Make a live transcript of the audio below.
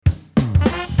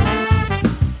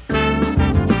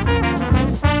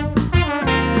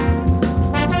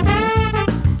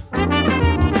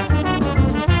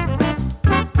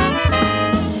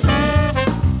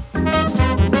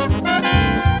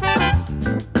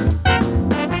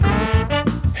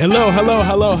Hello, hello,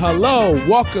 hello, hello.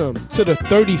 Welcome to the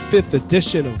 35th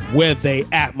edition of Where They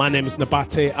At. My name is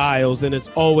Nabate Isles, and it's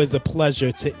always a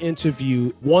pleasure to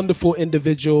interview wonderful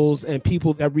individuals and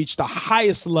people that reach the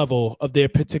highest level of their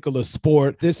particular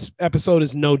sport. This episode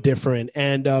is no different.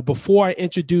 And before I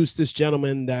introduce this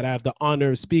gentleman that I have the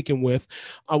honor of speaking with,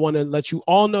 I want to let you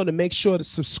all know to make sure to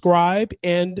subscribe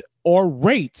and or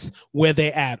rate Where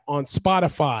They At on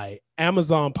Spotify,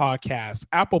 Amazon Podcasts,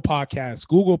 Apple Podcasts,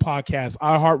 Google Podcasts,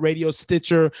 iHeartRadio,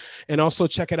 Stitcher, and also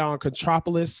check it out on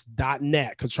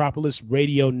Contropolis.net, Contropolis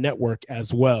Radio Network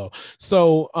as well.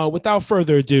 So without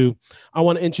further ado, I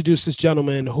want to introduce this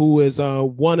gentleman who is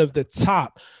one of the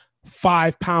top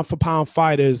 5 pound-for-pound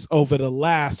fighters over the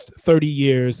last 30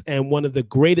 years and one of the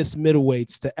greatest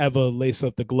middleweights to ever lace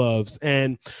up the gloves.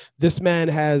 And this man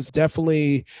has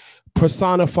definitely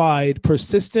personified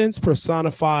persistence,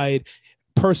 personified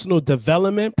personal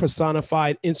development,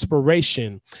 personified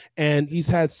inspiration. And he's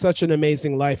had such an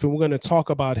amazing life. And we're going to talk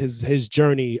about his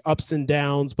journey, ups and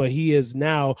downs, but he is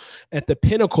now at the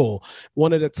pinnacle,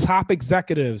 one of the top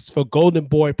executives for Golden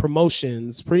Boy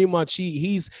Promotions. Pretty much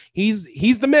he's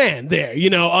the man there, you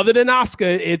know, other than Oscar,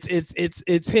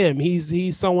 it's him.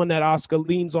 He's someone that Oscar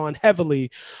leans on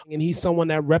heavily, and he's someone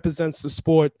that represents the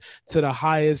sport to the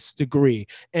highest degree.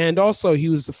 And also he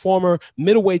was a former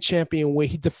middleweight champion where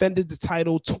he defended the title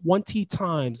 20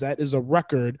 times. That is a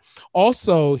record.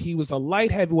 Also, he was a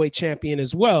light heavyweight champion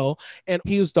as well, and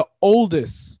he was the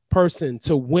oldest person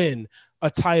to win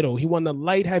a title. He won the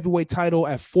light heavyweight title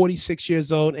at 46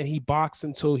 years old, and he boxed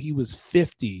until he was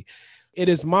 50. It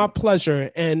is my pleasure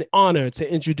and honor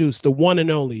to introduce the one and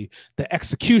only, the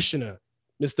executioner,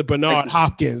 Mr. Bernard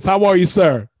Hopkins. How are you,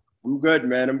 sir? I'm good,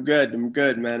 man. I'm good,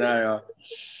 man.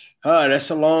 That's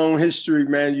a long history,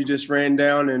 man. You just ran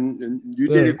down and you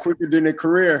did it quicker than a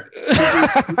career.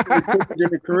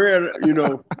 You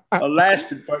know,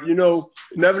 lasted. But, you know,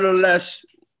 nevertheless,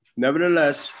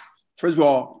 first of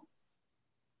all,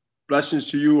 blessings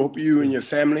to you. Hope you and your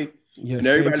family and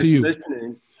everybody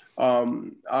listening.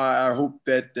 I hope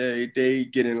that they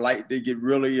get enlightened, they get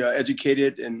really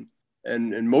educated and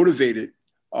motivated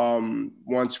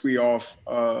once we off,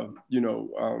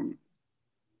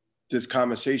 this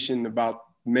conversation about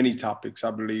many topics,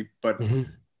 I believe, but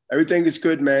everything is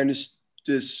good, man. It's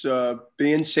just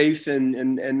being safe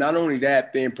and not only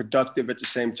that, being productive at the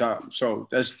same time. So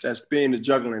that's being the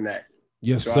juggling act.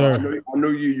 Yes, so sir. I know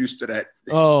you're used to that.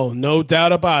 Oh, no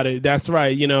doubt about it. That's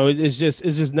right. You know, it's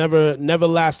just never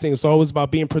lasting. It's always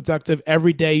about being productive.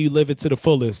 Every day you live it to the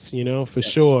fullest, you know, for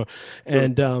sure.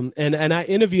 And I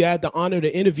had the honor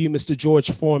to interview Mr. George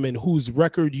Foreman, whose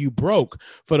record you broke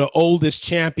for the oldest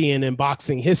champion in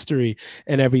boxing history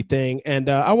and everything. And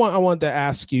I wanted to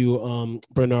ask you,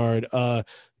 Bernard, the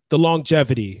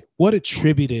longevity, what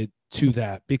attributed to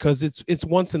that? Because it's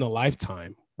once in a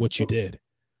lifetime what you did.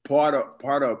 Part of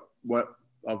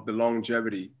the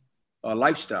longevity,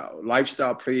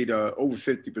 lifestyle played over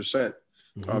 50%.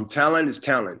 Talent is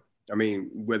talent. I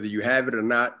mean, whether you have it or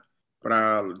not,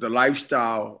 but the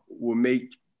lifestyle will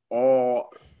make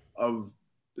all of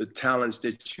the talents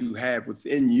that you have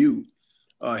within you,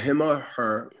 him or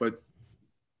her. But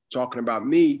talking about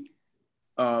me,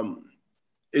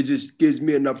 it just gives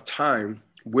me enough time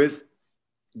with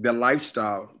the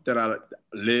lifestyle that I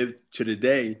live to the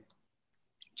day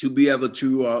to be able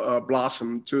to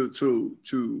blossom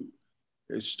to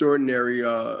extraordinary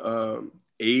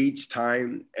age,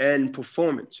 time, and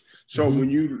performance. So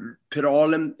when you put all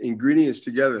them ingredients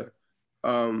together,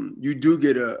 you do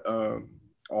get a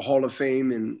Hall of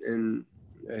Fame and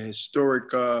a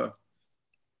historic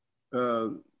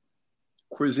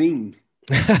cuisine.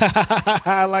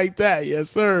 I like that. Yes,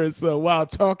 sir. So while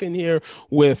talking here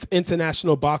with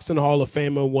International Boxing Hall of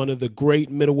Famer, one of the great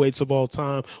middleweights of all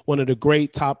time, one of the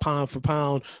great top pound for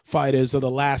pound fighters of the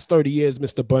last 30 years,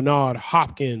 Mr. Bernard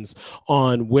Hopkins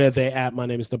on Where They At. My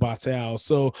name is Nabate Isles.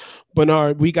 So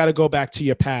Bernard, we got to go back to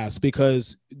your past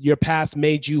because your past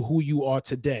made you who you are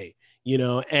today. You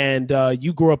know, and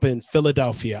you grew up in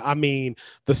Philadelphia. I mean,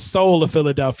 the soul of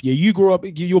Philadelphia. You were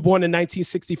born in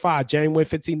 1965, January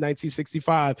 15,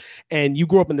 1965. And you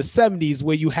grew up in the 70s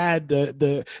where you had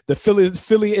the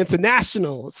Philly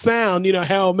International sound, you know,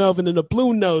 Harold Melvin and the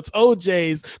Blue Notes,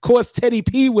 OJ's. Of course, Teddy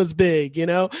P was big, you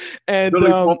know, and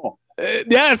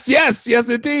yes,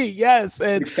 indeed. Yes.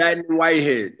 And McFadden and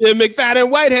Whitehead. Yeah, McFadden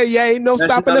and Whitehead. Yeah, ain't no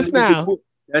stopping us now.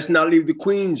 Let's not leave the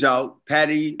Queens out.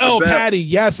 Patty. Oh, LaBelle. Patty.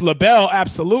 Yes. LaBelle.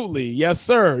 Absolutely. Yes,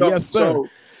 sir. Yes, sir.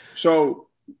 So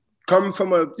coming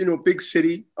from a big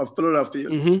city of Philadelphia,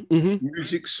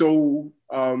 music, soul,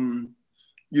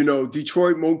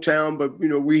 Detroit, Motown, but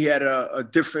we had a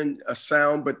different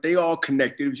sound, but they all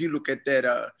connected. If you look at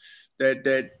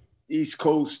that East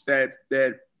Coast,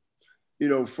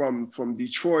 from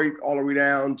Detroit all the way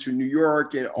down to New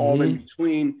York and all in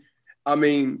between. I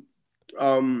mean,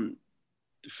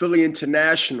 Philly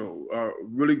International,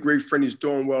 really great friend. He's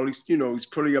doing well. He's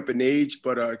pretty up in age,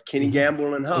 but Kenny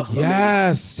Gamble and Huff.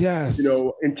 Yes.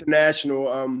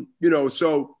 International.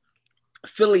 So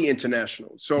Philly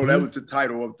International. So that was the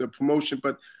title of the promotion.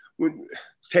 But with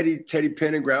Teddy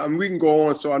Pendergrass, we can go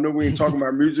on. So I know we ain't talking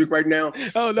about music right now.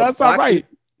 Oh, that's all right.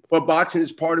 But boxing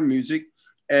is part of music,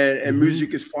 and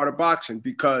music is part of boxing,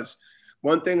 because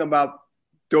one thing about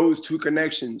those two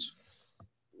connections,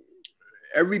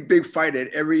 every big fight at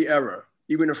every era,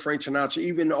 even the Frank Sinatra,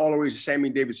 even all the way to Sammy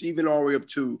Davis, even all the way up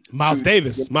to Miles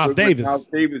Davis, more,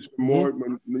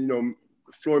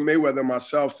 Floyd Mayweather,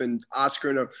 myself, and Oscar,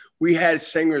 and we had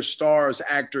singers, stars,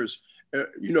 actors,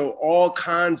 all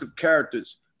kinds of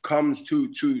characters comes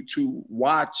to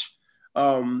watch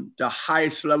the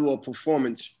highest level of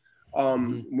performance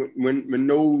when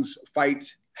those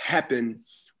fights happen,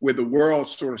 where the world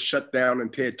sort of shut down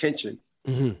and pay attention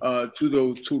to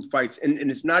those two fights. And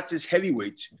it's not just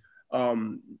heavyweights,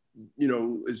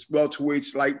 it's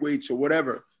welterweights, lightweights, or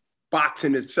whatever.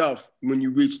 Boxing itself, when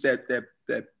you reach that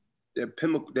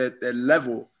pinnacle, that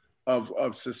level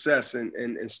of success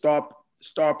and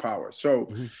star power. So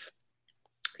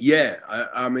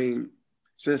I mean,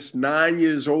 since 9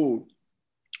 years old,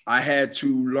 I had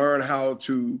to learn how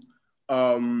to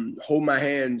hold my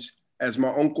hands, as my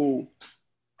uncle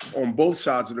on both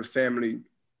sides of the family,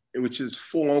 which is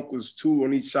full uncles, two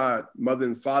on each side, mother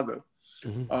and father,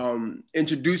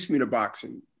 introduced me to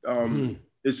boxing.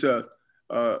 It's a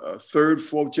third,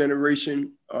 fourth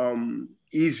generation,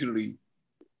 easily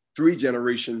 3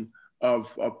 generation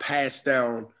of passed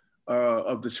down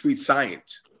of the sweet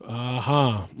science.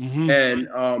 And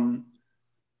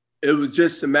it was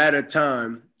just a matter of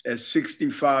time at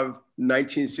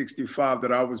 1965,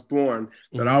 that I was born,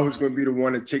 that I was going to be the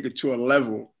one to take it to a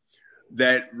level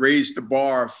that raised the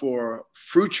bar for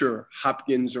future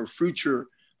Hopkins or future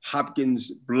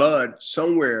Hopkins blood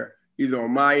somewhere, either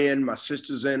on my end, my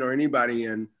sister's end, or anybody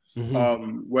end,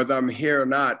 whether I'm here or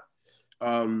not.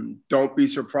 Don't be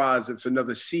surprised if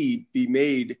another seed be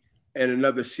made and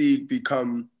another seed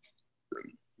become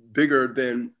bigger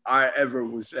than I ever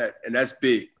was at. And that's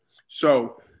big.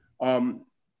 So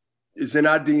it's in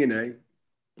our DNA,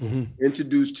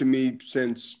 introduced to me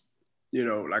since,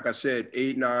 like I said,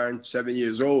 8, 9, 7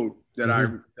 years old, that I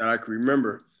can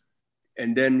remember.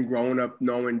 And then growing up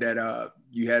knowing that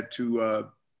you had to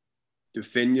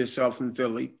defend yourself in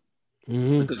Philly.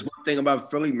 Because one thing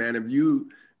about Philly, man, if you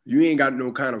ain't got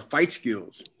no kind of fight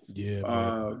skills, you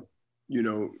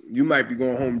might be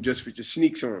going home just with your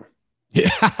sneaks on. You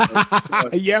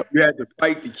had to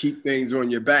fight to keep things on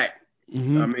your back.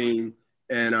 I mean,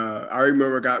 and I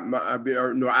remember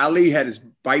Ali had his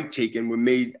bike taken when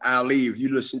made Ali. If you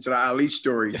listen to the Ali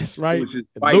story, that's right,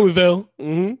 Louisville.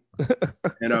 And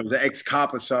I was an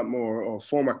ex-cop or something, or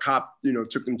former cop,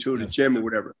 took him to the gym or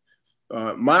whatever.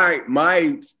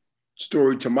 My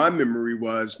story, to my memory,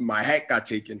 was my hat got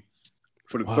taken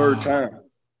for the third time.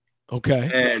 Okay.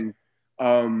 And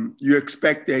you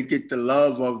expect to get the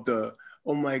love of the,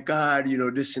 oh my God,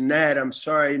 this and that. I'm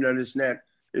sorry, this and that.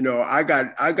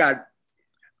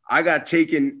 I got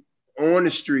taken on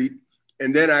the street,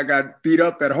 and then I got beat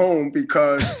up at home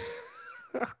because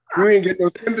you ain't get no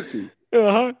sympathy.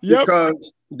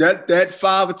 Because that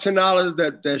 $5 or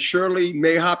 $10 that Shirley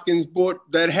May Hopkins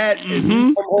bought that hat, and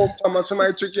you come home talking about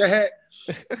somebody took your hat,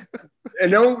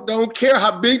 and don't care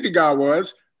how big the guy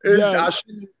was.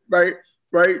 Right.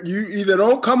 You either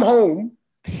don't come home,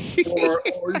 or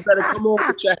you better come home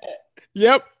with your hat.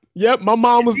 Yep. My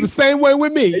mom was the same way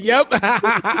with me. Yep.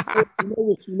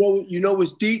 You know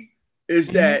what's deep is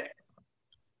that,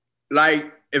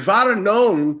 like, if I'd have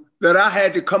known that I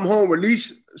had to come home with at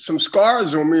least some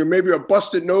scars on me, or maybe a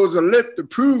busted nose or lip to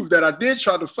prove that I did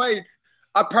try to fight,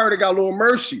 I probably got a little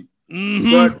mercy.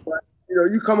 But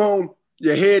you come home,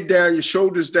 your head down, your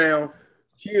shoulders down,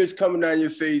 tears coming down your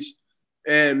face,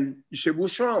 and you say,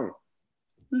 "What's wrong?"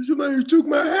 Somebody took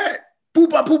my hat. Boop,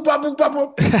 boop, boop, boop,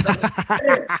 boop,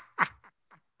 boop.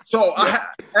 So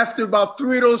after about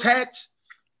 3 of those hats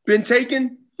been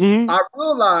taken, I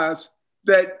realized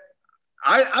that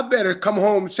I better come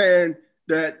home saying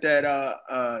that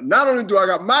not only do I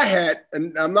got my hat,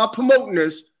 and I'm not promoting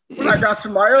this, but I got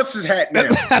somebody else's hat now.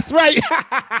 That's right.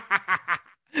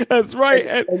 That's right.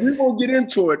 And we won't get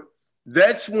into it.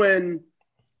 That's when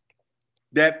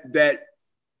that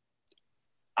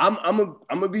I'm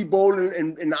gonna be bold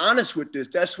and honest with this.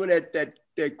 That's when that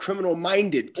that criminal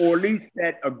minded, or at least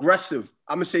that aggressive.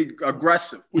 I'm gonna say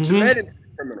aggressive, which led into the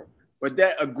criminal, but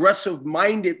that aggressive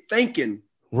minded thinking,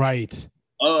 right,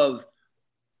 of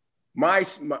my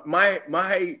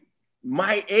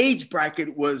age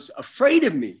bracket was afraid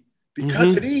of me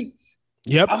because of these.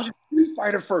 Yep. I was a street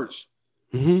fighter first,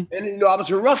 and I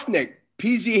was a roughneck,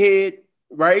 peasy head,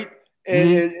 right,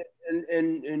 and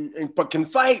but can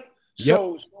fight.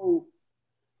 So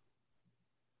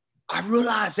I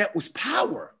realized that was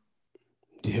power.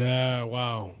 Yeah.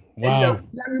 Wow. And,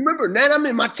 now remember, now I'm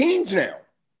in my teens now.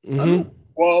 I'm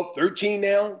 12, 13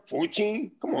 now,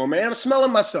 14. Come on, man. I'm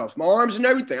smelling myself, my arms and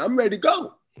everything. I'm ready to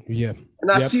go. Yeah. And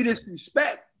I see this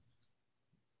respect.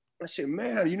 I said,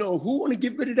 man, who want to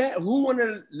get rid of that? Who want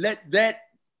to let that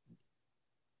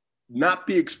not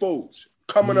be exposed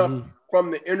coming up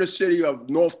from the inner city of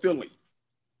North Philly?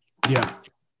 Yeah.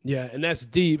 Yeah, and that's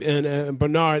deep, and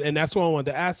Bernard, and that's what I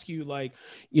wanted to ask you. Like,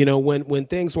 when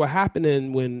things were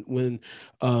happening, when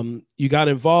you got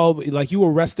involved, like you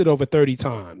were arrested over 30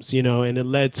 times, and it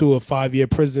led to a 5-year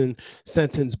prison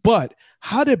sentence. But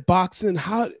how did boxing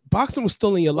was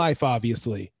still in your life,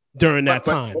 obviously, during that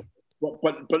time.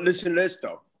 But listen to this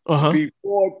though.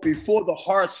 Before the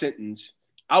hard sentence,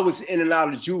 I was in and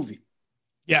out of juvie.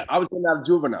 Yeah, I was in and out of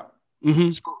juvenile.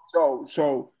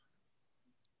 So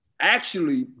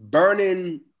actually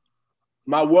burning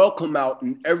my welcome out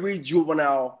in every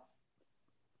juvenile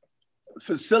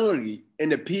facility in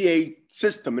the PA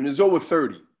system, and there's over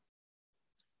 30.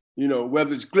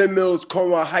 Whether it's Glen Mills,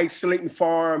 Cornwall Heights, Slayton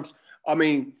Farms. I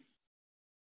mean,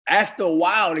 after a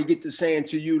while, they get to saying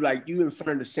to you, like, you in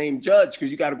front of the same judge,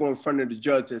 because you got to go in front of the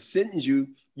judge that sentenced you.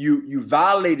 You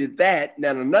violated that.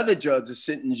 Now another judge has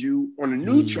sentenced you on a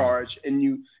new charge, and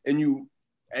you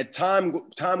at time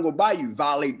go by, you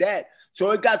violate that.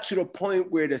 So it got to the point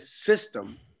where the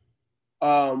system,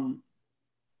 I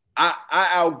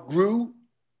outgrew,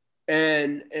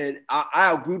 and I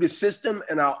outgrew the system,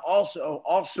 and I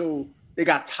also they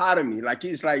got tired of me. Like,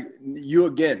 it's like you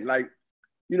again, like,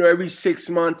 every 6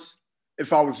 months,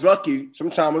 if I was lucky,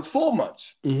 sometimes it's 4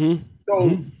 months.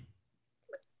 So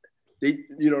they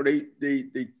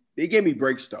gave me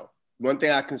breaks though. One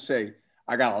thing I can say,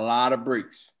 I got a lot of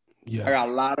breaks. Yes. I got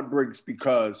a lot of breaks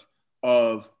because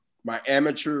of my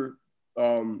amateur,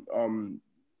 you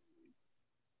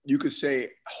could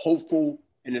say, hopeful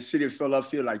in the city of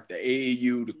Philadelphia, like the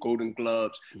AAU, the Golden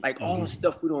Gloves, like all the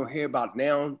stuff we don't hear about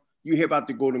now. You hear about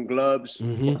the Golden Gloves, or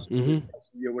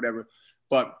whatever,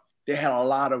 but they had a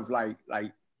lot of like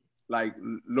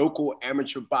local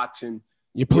amateur boxing.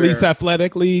 Your police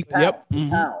athletic league,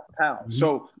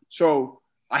 So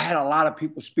I had a lot of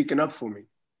people speaking up for me.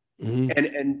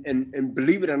 And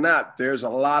believe it or not, there's a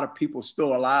lot of people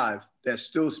still alive that's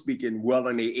still speaking well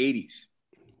in their 80s.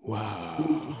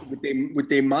 Wow. With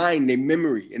their mind, their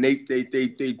memory, and they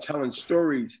telling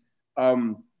stories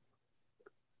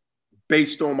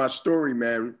based on my story,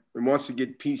 man. And wants to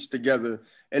get pieced together,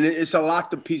 and it's a lot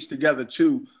to piece together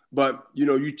too. But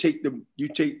you take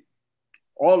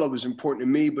all of it's important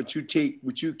to me, but you take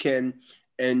what you can,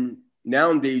 and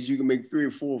nowadays you can make 3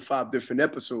 or 4 or 5 different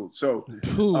episodes. So,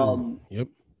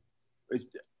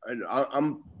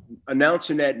 I'm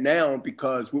announcing that now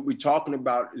because what we're talking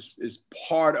about is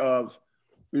part of,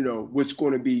 what's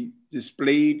going to be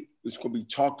displayed, what's going to be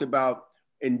talked about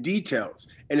in details.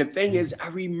 And the thing is, I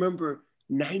remember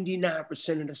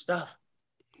 99% of the stuff.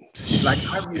 Like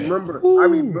I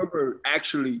remember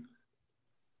actually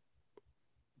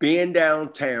being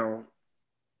downtown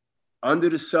under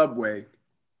the subway,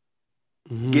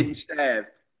 getting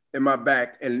stabbed in my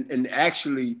back, and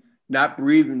actually not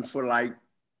breathing for like,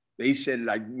 they said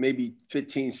like maybe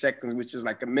 15 seconds, which is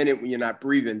like a minute when you're not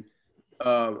breathing.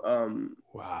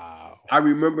 Wow. I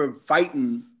remember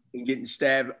fighting and getting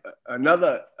stabbed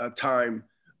another time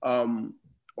on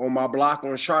my block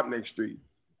on Sharpneck Street.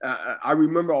 I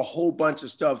remember a whole bunch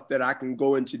of stuff that I can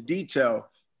go into detail.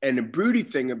 And the beauty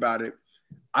thing about it,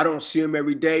 I don't see them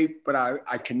every day, but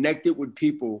I connected with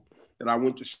people that I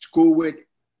went to school with,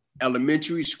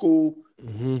 elementary school,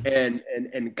 and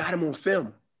got them on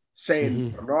film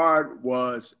saying Bernard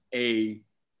was a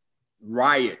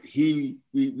riot.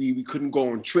 We couldn't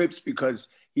go on trips because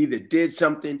he either did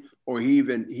something or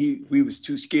we was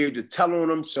too scared to tell on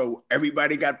him, so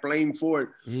everybody got blamed for it.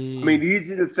 I mean,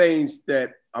 these are the things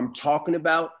that I'm talking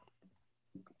about.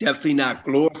 Definitely not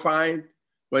glorifying,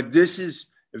 but this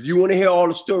is, if you want to hear all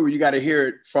the story, you got to hear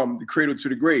it from the cradle to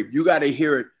the grave. You got to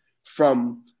hear it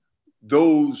from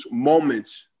those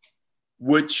moments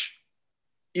which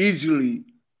easily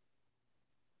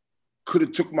could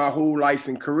have took my whole life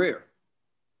and career.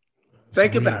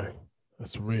 Think about it.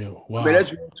 That's real. Wow. I mean,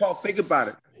 that's real talk. Think about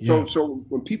it. Yeah. So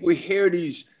when people hear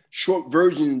these short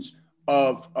versions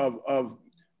of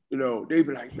they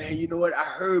be like, man, you know what? I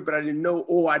heard, but I didn't know.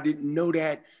 Oh, I didn't know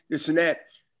that, this and that.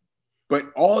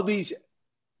 But all these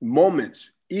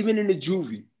moments, even in the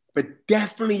juvie, but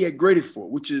definitely at Graded Fort,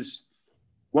 which is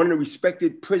one of the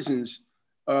respected prisons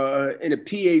in a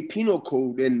PA penal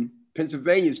code in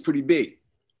Pennsylvania, is pretty big.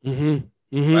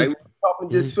 Mm-hmm. Mm-hmm. Right? We're talking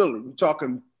just Philly. We're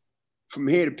talking from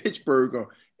here to Pittsburgh or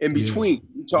in between.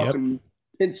 We're talking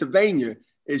Pennsylvania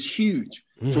is huge.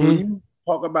 So when you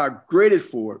talk about Graded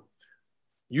Fort,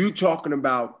 you talking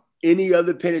about any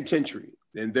other penitentiary,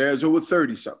 and there's over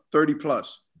 30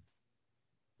 plus.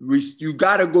 You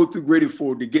got to go through Graded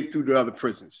Fort to get through the other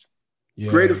prisons. Yeah.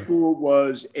 Graded Fort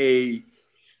was a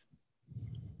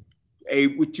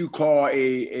what you call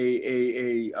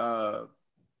a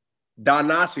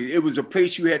diagnostic. It was a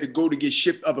place you had to go to get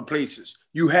shipped other places.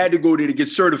 You had to go there to get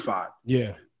certified.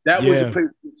 Yeah, that was a place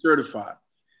to get certified.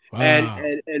 Wow.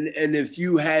 And if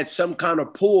you had some kind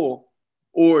of pull,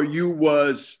 or you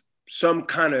was some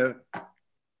kind of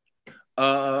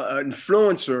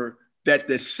influencer that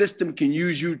the system can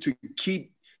use you to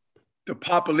keep the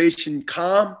population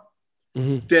calm,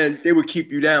 then they would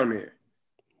keep you down there.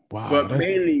 Wow. But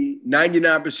mainly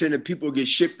 99% of people get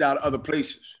shipped out other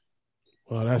places.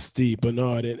 Well, that's deep,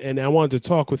 Bernard. And I wanted to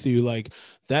talk with you, like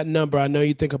that number. I know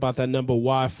you think about that number,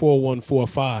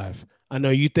 Y4145. I know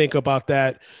you think about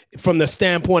that from the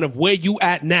standpoint of where you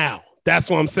at now. That's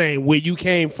what I'm saying, where you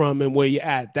came from and where you're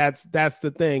at. That's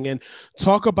the thing. And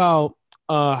talk about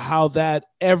how that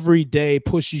every day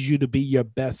pushes you to be your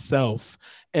best self.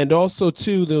 And also,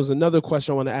 too, there was another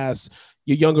question I want to ask.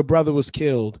 Your younger brother was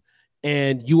killed,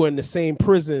 and you were in the same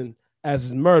prison as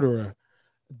his murderer.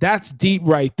 That's deep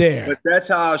right there. But that's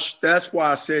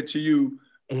why I said to you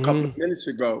a couple of minutes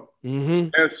ago,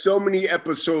 there's so many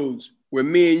episodes where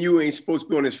me and you ain't supposed to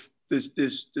be on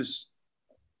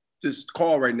this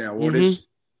call right now, or this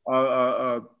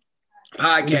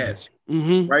podcast,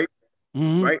 right?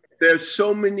 Right? There's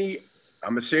so many, I'm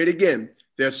gonna say it again.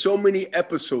 There's so many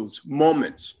episodes,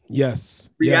 moments,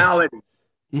 reality,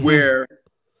 where,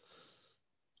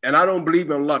 and I don't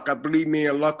believe in luck. I believe me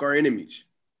and luck are enemies.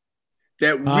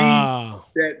 There are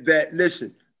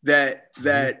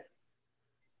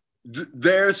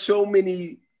so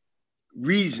many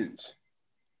reasons.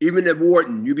 Even at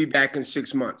Wharton, you'll be back in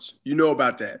 6 months. You know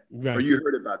about that, or you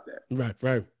heard about that. Right.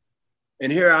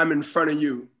 And here I'm in front of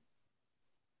you,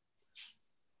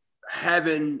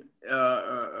 having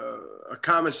a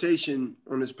conversation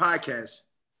on this podcast,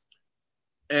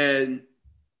 and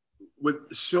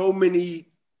with so many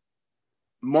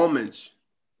moments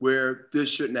where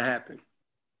this shouldn't have happened.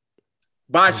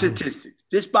 By statistics,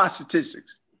 just by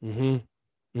statistics. And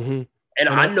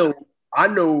I know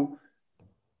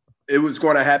it was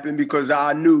going to happen because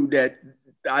I knew that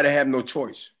I didn't have no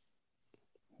choice.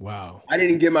 Wow. I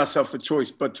didn't give myself a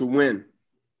choice but to win.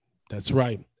 That's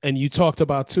right. And you talked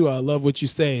about, too, I love what you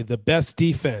say, the best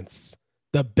defense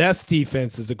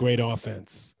is a great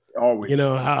offense. Always. You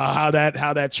know, how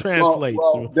that translates.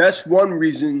 Well, that's one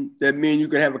reason that me and you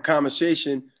can have a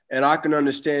conversation, and I can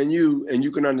understand you and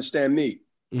you can understand me.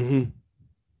 The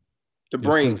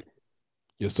brain.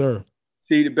 Yes, sir.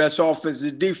 See, the best offense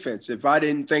is defense. If I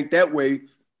didn't think that way,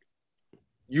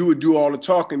 you would do all the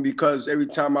talking, because every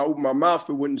time I open my mouth,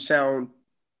 it wouldn't sound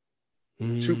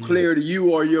too clear to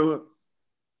you or your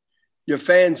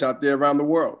fans out there around the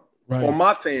world. Right. Or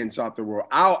my fans out the world,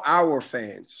 our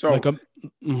fans. So like a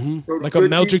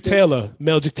Meldrick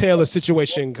Taylor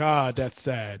situation. God, that's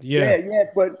sad. Yeah.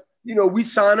 But we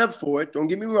sign up for it. Don't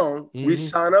get me wrong. We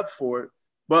sign up for it,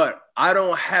 but I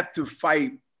don't have to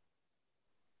fight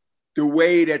the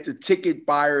way that the ticket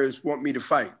buyers want me to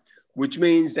fight, which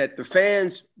means that the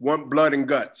fans want blood and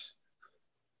guts.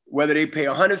 Whether they pay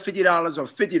 $150 or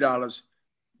 $50,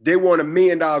 they want $1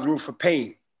 million worth of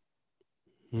pain.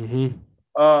 If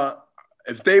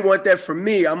they want that from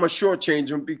me, I'm gonna shortchange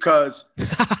them, because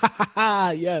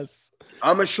yes,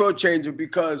 I'm gonna shortchange them,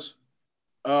 because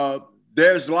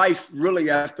there's life really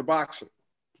after boxing.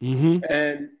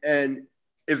 And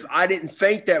if I didn't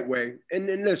think that way, and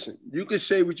then listen, you can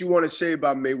say what you want to say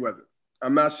about Mayweather.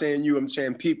 I'm not saying you, I'm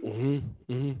saying people.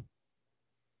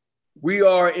 We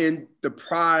are in the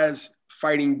prize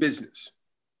fighting business.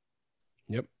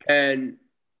 Yep. And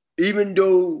even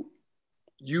though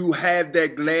you have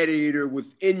that gladiator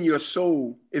within your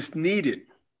soul, if needed,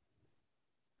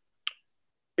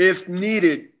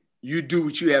 you do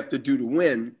what you have to do to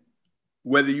win,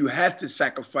 whether you have to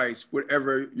sacrifice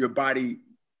whatever your body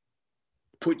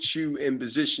puts you in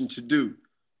position to do.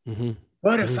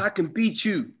 But if I can beat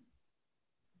you,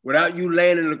 without you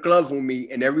landing the glove on me,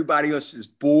 and everybody else is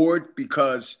bored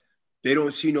because they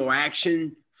don't see no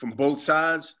action from both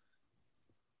sides.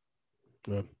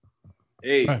 Yeah.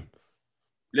 Hey, right.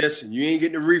 Listen, you ain't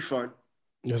getting a refund.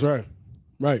 That's right.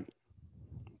 Right.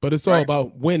 But it's all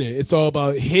about winning. It's all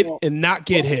about hit and not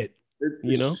get hit.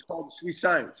 It's called the sweet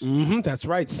science. That's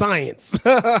right. Science.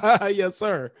 Yes,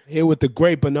 sir. Here with the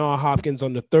great Bernard Hopkins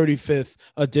on the 35th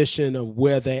edition of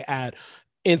Where They At,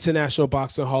 International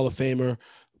Boxing Hall of Famer,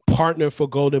 partner for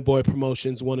Golden Boy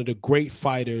Promotions, one of the great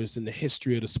fighters in the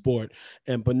history of the sport.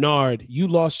 And Bernard, you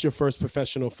lost your first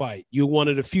professional fight. You're one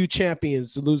of the few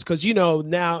champions to lose because,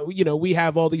 now, we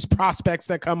have all these prospects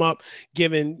that come up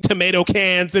giving tomato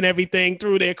cans and everything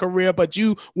through their career, but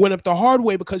you went up the hard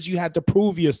way because you had to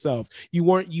prove yourself. You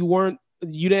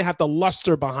didn't have the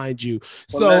luster behind you.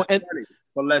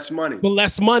 For less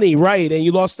money, right. And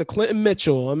you lost to Clinton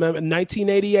Mitchell, I remember, in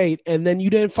 1988, and then you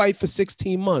didn't fight for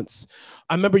 16 months.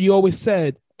 I remember you always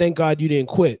said, thank God you didn't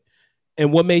quit.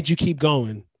 And what made you keep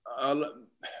going?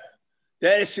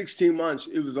 That is 16 months.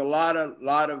 It was a lot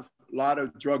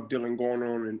of drug dealing going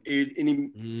on in any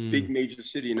big major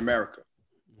city in America.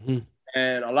 Mm-hmm.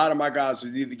 And a lot of my guys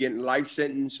was either getting life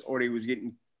sentence or they was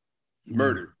getting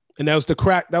murdered. And that was the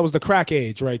crack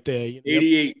age right there.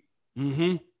 88.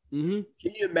 Mm-hmm. Mm-hmm.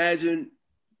 Can you imagine?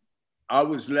 I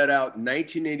was let out in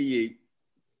 1988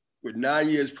 with 9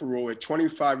 years parole at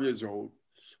 25 years old,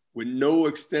 with no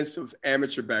extensive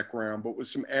amateur background, but with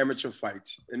some amateur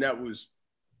fights. And that was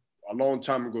a long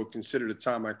time ago, consider the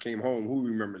time I came home. Who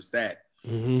remembers that?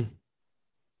 Mm-hmm.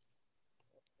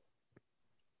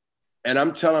 And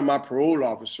I'm telling my parole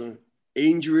officer,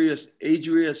 Adria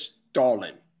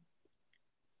Starlin.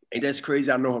 Ain't that crazy?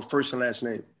 I know her first and last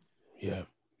name. Yeah.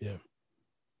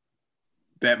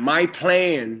 That my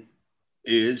plan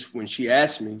is, when she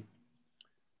asked me,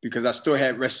 because I still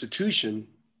had restitution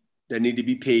that needed to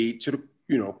be paid to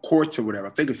the courts or whatever. I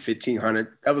think it's $1,500.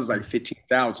 That was like $15,000.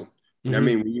 Mm-hmm. I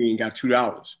mean, when you ain't got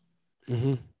 $2.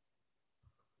 Mm-hmm.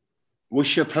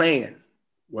 What's your plan?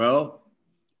 Well,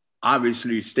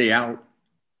 obviously stay out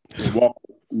and walk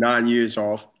 9 years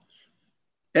off.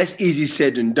 That's easy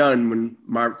said than done when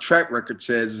my track record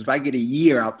says if I get a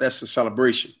year out, that's a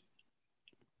celebration.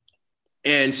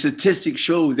 And statistics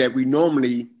shows that we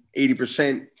normally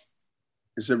 80%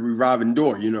 is a revolving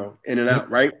door, in and out,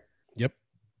 right? Yep.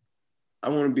 I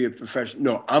want to be a professional.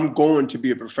 No, I'm going to be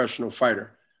a professional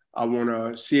fighter. I want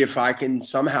to see if I can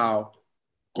somehow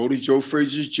go to Joe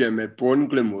Frazier's gym at Broad and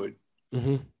Glenwood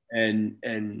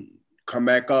and come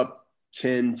back up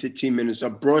 10, 15 minutes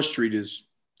up Broad Street is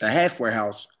the halfway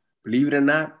house. Believe it or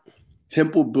not,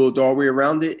 Temple built all the way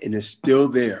around it, and it's still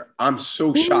there. I'm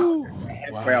so shocked.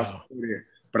 Halfway house still there.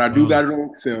 But I do got it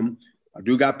on film. I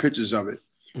do got pictures of it.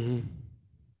 Mm-hmm.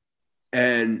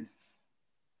 And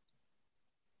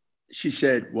she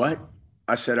said, what?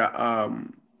 I said, I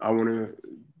want to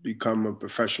become a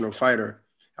professional fighter.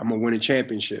 I'm going to win a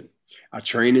championship. I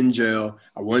trained in jail.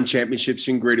 I won championships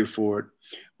in Greater Ford.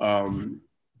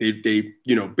 They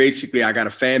basically I got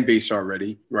a fan base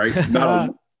already, right?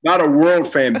 Not a world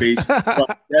fan base,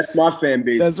 but that's my fan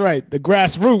base. That's right. The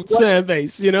grassroots fan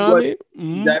base, what I mean?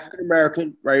 Mm-hmm.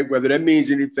 African-American, right? Whether that means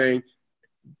anything.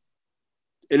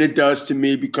 And it does to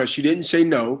me because she didn't say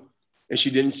no and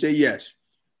she didn't say yes.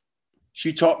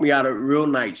 She taught me out of real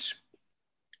nice.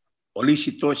 Or at least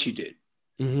she thought she did.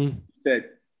 Mm-hmm. She said,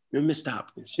 Mr.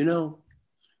 Hopkins,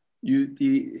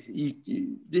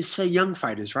 this is for young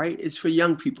fighters, right? It's for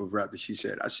young people, rather, she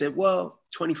said. I said, well,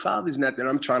 25 is not that.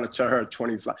 I'm trying to tell her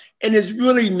 25. And it's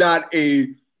really not a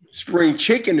spring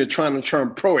chicken to trying to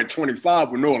turn pro at 25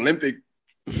 with no Olympic.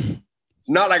 It's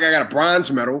not like I got a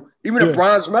bronze medal. Even a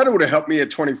bronze medal would have helped me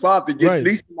at 25 to get at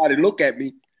least somebody to look at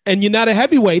me. And you're not a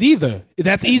heavyweight either.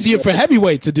 That's easier for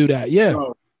heavyweight to do that.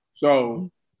 Yeah. So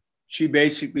she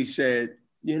basically said,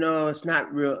 it's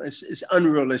not real. It's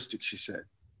unrealistic, she said.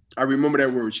 I remember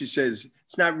that word. She says,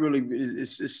 it's not really,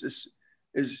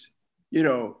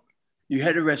 you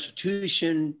had a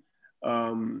restitution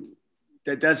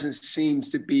that doesn't seem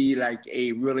to be like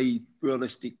a really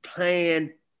realistic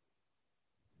plan.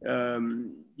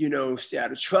 Stay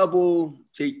out of trouble,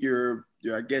 take your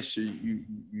I guess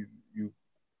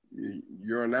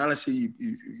your analysis,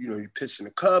 you piss in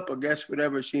a cup, I guess,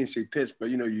 whatever. She didn't say piss, but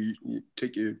you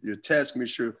take your test, make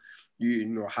sure you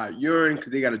know how urine,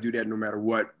 because they got to do that no matter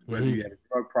what, whether you had a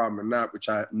drug problem or not, which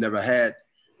I never had.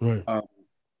 Right.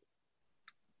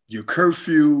 Your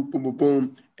curfew, boom, boom,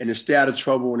 boom, and to stay out of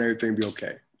trouble and everything be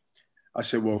okay. I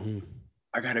said, well,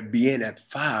 I got to be in at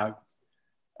 5.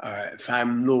 If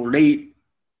I'm a little late,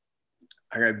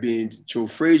 I got to be in Joe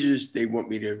Frazier's. They want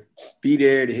me to be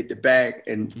there to hit the bag,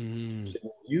 and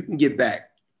you can get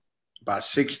back. by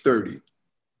 6:30,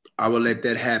 I will let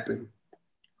that happen.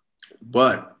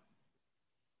 But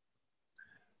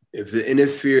if it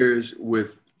interferes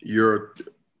with your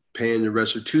paying your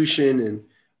restitution and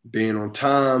being on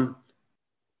time,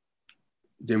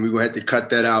 then we're going to have to cut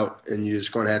that out, and you're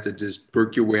just going to have to just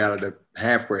work your way out of the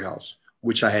halfway house,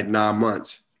 which I had 9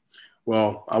 months.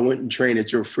 Well, I went and trained at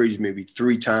Joe Frazier maybe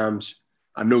 3 times.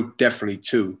 I know definitely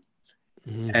 2.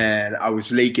 Mm-hmm. And I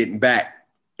was late getting back.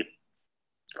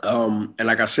 And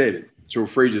like I said, Joe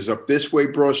Frazier's up this way,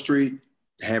 Broad Street.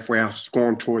 The halfway house is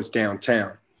going towards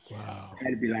downtown. Wow. I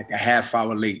had to be like a half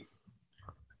hour late.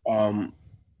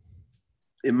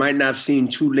 It might not seem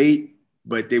too late,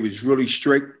 but they was really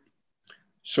strict.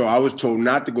 So I was told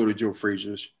not to go to Joe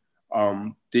Frazier's.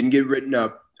 Didn't get written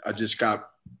up. I just got,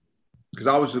 because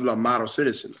I was a model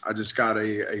citizen, I just got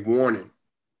a warning.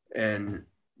 And,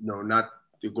 not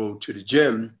to go to the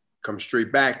gym, come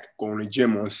straight back, go to the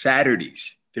gym on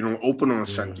Saturdays. They don't open on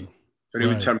Sunday. So they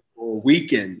would tell me on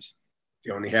weekends.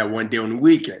 They only had one day on the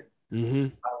weekend. Mm-hmm.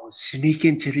 I was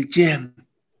sneaking to the gym.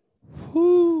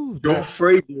 Ooh, Joe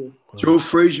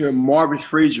Frazier and Marvin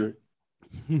Frazier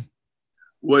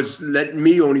was letting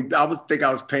me only, I was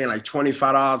paying like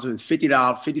 $25 or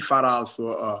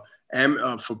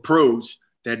 $55 for pros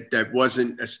that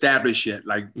wasn't established yet,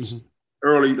 like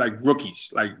early, like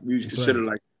rookies. Like we was considered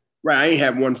I ain't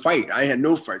had one fight. I ain't had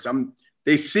no fights.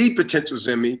 They see potentials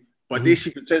in me, but they see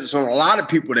potentials on a lot of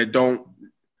people that don't.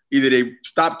 Either they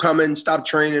stop coming, stop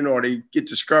training, or they get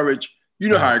discouraged. You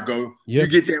know how it goes. Yep. You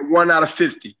get that 1 out of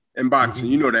 50 in boxing.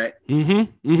 You know that.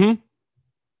 Mm-hmm. Mm-hmm.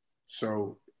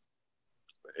 So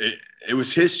it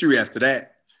was history after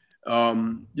that.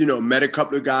 Met a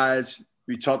couple of guys.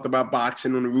 We talked about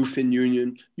boxing on the roofing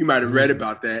union. You might have read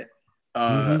about that.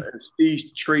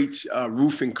 Steve Trait's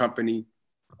roofing company.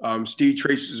 Steve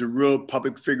Trace was a real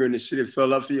public figure in the city of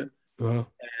Philadelphia. Uh-huh.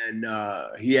 And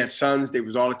he had sons. They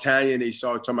was all Italian. They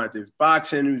started talking about this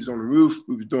boxing. He was on the roof.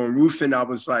 We was doing roofing. I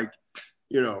was like,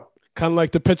 kind of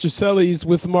like the Petrocellis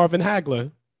with Marvin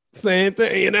Hagler. Same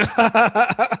thing, I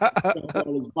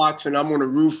was boxing. I'm on the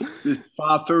roof. It's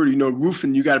 5:30.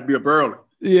 Roofing. You got to be up early.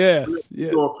 Yes.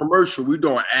 We're doing a commercial. We're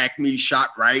doing Acme,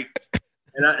 ShotRite,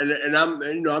 and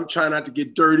I'm trying not to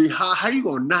get dirty. How you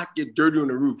gonna not get dirty on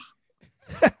the roof?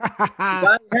 I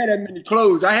ain't had that many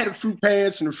clothes. I had the fruit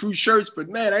pants and the fruit shirts, but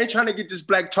man, I ain't trying to get this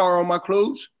black tar on my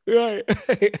clothes. Right.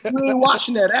 You ain't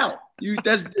washing that out.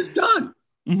 That's done.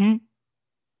 Mm-hmm.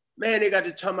 Man, they got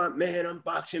to tell me, man, I'm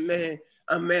boxing, man.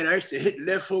 I used to hit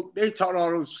left hook. They taught all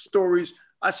those stories.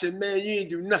 I said, man, you ain't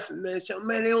do nothing, man. I said,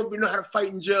 man, they don't know how to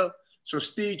fight in jail. So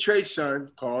Steve Trace's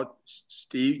son, called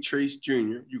Steve Trace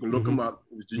Jr., you can look him up.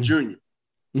 It was the junior.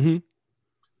 Mm-hmm.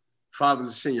 Father's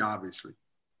a senior, obviously.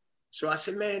 So I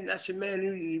said, man,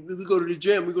 we go to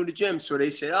the gym. So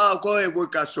they said, oh, go ahead,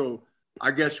 work out. So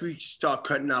I guess we start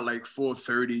cutting out like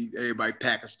 4:30. Everybody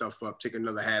packing stuff up, take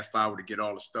another half hour to get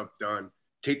all the stuff done.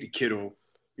 Take the kiddo.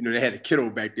 They had a kiddo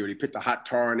back there. They put the hot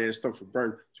tar in there and stuff for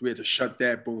burn. So we had to shut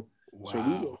that, boom. Wow. So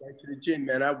we went back to the gym,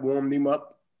 man. I warmed him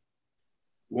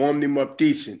up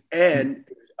decent. And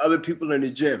other people in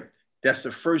the gym. That's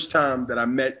the first time that I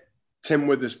met Tim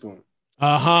Witherspoon.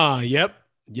 Yep.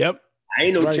 I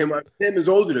ain't know Tim. Tim is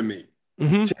older than me.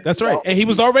 Mm-hmm. That's right. And he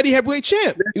was already heavyweight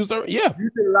champ. He was already, You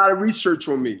did a lot of research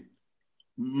on me.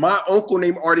 My uncle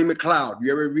named Artie McLeod.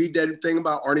 You ever read that thing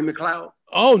about Artie McLeod?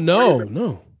 Oh,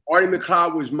 no. Artie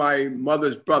McLeod was my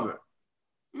mother's brother.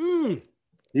 He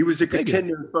was a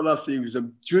contender in Philadelphia. He was a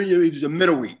junior. He was a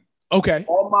middleweight. Okay.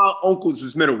 All my uncles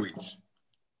was middleweights.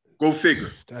 Go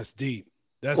figure. That's deep.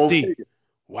 Go figure.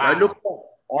 Wow. Right, look up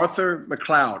Arthur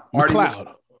McLeod.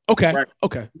 McLeod. Okay. Right.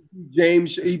 Okay.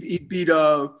 James, he beat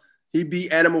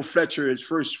Animal Fletcher his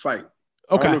first fight.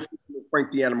 Okay.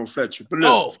 Frank the Animal Fletcher. But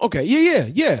okay.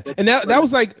 Yeah. And that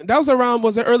was around,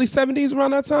 was it early 70s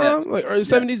around that time? Yeah. Like early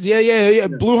 70s? Yeah.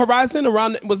 Blue Horizon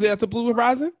was it at the Blue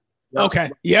Horizon? Yeah. Okay.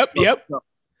 Yep.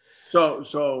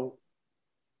 So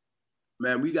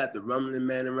man, we got the rumbling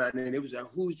man around there. And it was like,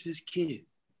 who's this kid?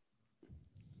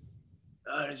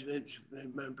 It's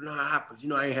Bernard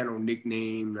Hopkins. I ain't had no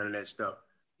nickname, none of that stuff.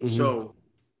 Mm-hmm. So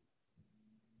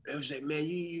it was like, man,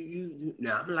 you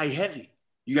now I'm light heavy.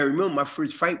 You gotta remember my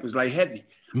first fight was light heavy.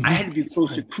 Mm-hmm. I had to be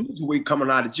close to cruiserweight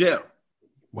coming out of jail.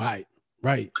 Right.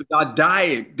 Because our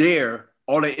diet there,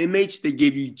 all the inmates, they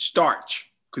give you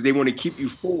starch because they want to keep you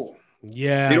full.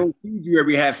 Yeah. They don't feed you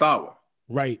every half hour.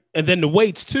 Right. And then the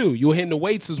weights too. You're hitting the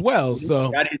weights as well. So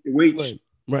you gotta hit the weights.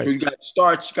 Right. So you got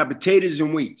starch, you got potatoes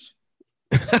and weights.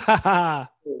 I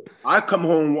come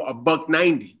home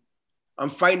 $190. I'm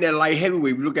fighting that light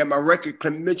heavyweight. We look at my record,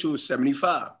 Clement Mitchell was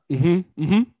 75. Mm-hmm.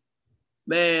 Mm-hmm.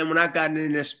 Man, when I got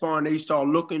in that sparring, they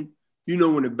started looking. you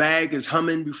know, when the bag is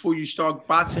humming before you start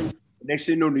boxing, the next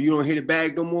thing you know, you don't hear the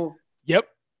bag no more. Yep.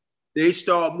 They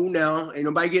start moving down. Ain't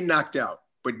nobody getting knocked out,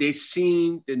 but they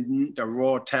seen the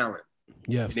raw talent.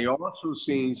 Yes. And they also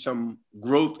seen some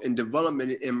growth and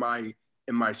development in my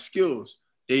skills.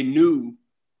 They knew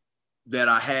that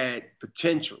I had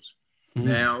potentials. Mm-hmm.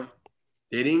 Now,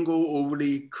 they didn't go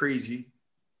overly crazy.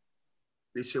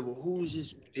 They said, well, who's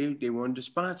this? They wanted to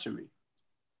sponsor me.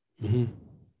 Mm-hmm.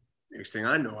 Next thing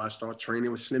I know, I start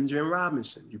training with Slim Jim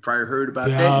Robinson. You probably heard about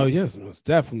that. Oh, yes, most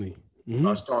definitely. Mm-hmm.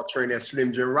 I start training at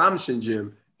Slim Jim Robinson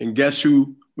gym. And guess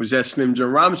who was at Slim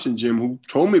Jim Robinson gym who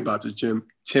told me about the gym?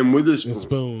 Tim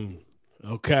Witherspoon.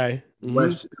 Okay. Mm-hmm.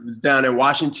 It was down in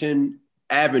Washington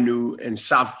Avenue in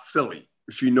South Philly,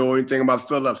 if you know anything about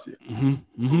Philadelphia.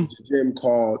 Mm-hmm. Mm-hmm. It's a gym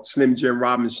called Slim Jim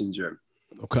Robinson Gym.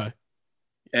 Okay.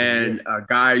 And a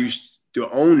guy used to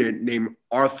own it named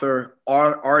Artie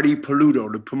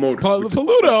Paluto, the promoter.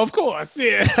 Paluto, of course,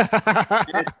 yeah.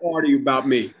 It's Artie about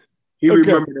me. He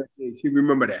remembered that. He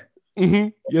remembered that. Mm-hmm.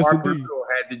 Yes, Artie indeed. Paluto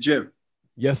had the gym.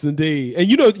 Yes, indeed. And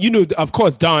you know, of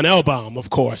course, Don Elbaum, of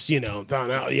course,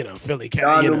 Philly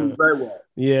cat, very well.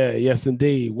 Yeah, yes,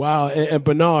 indeed. Wow. And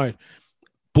Bernard,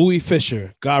 Bowie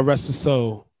Fischer, God rest his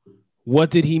soul. What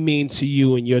did he mean to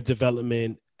you in your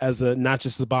development as not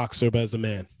just a boxer, but as a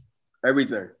man?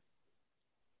 Everything.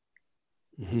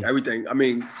 Mm-hmm. Everything. I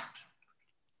mean,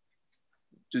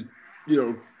 just,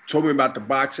 told me about the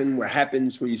boxing, what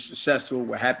happens when you're successful,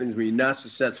 what happens when you're not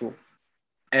successful.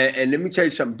 And let me tell you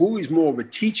something, Bowie's more of a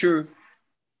teacher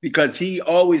because he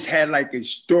always had like a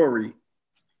story.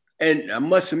 And I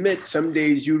must admit, some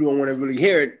days you don't want to really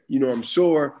hear it. I'm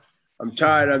sore, I'm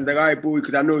tired. I'm like, all right, Bowie,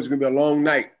 because I know it's going to be a long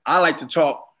night. I like to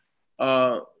talk,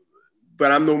 but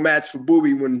I'm no match for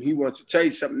Bowie when he wants to tell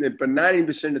you something. But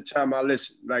 90% of the time I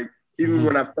listen. Like, even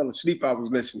when I fell asleep, I was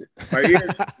listening. My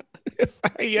ears.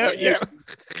 Yeah.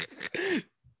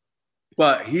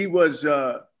 But he was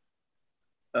one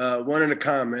of the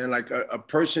kind, man, like a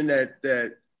person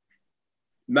that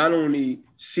not only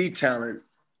see talent,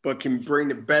 but can bring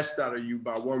the best out of you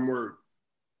by one word.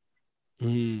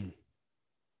 Win.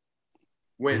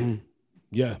 Mm-hmm.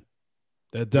 Yeah.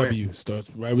 That W starts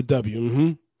right with W.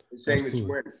 Mm-hmm. His name is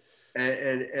win.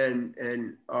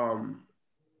 And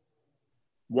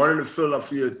one of the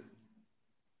Philadelphia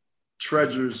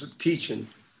treasures of teaching,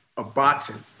 of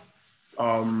boxing,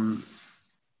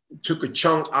 took a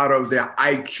chunk out of their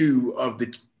IQ of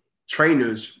the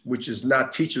trainers, which is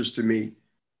not teachers to me.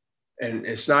 And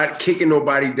it's not kicking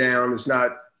nobody down. It's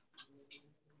not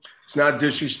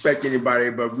disrespecting anybody,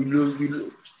 but we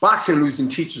lose boxing losing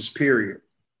teachers, period.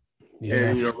 Yeah.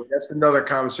 And that's another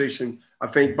conversation. I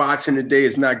think boxing today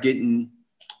is not getting,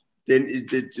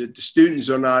 the students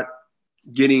are not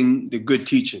getting the good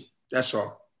teaching. That's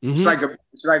all. Mm-hmm.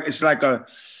 It's like a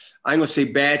I ain't gonna say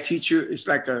bad teacher. It's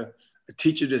like a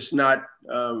teacher that's not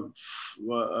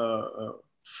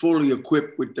fully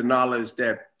equipped with the knowledge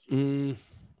that.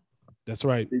 That's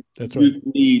right. You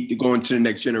need to go into the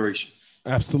next generation.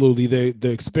 Absolutely.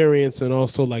 The experience and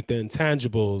also like the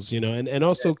intangibles, and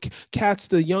also cats,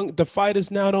 the fighters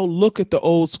now don't look at the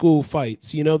old school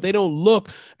fights, they don't look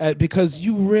at, because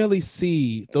you rarely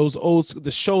see those the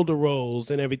shoulder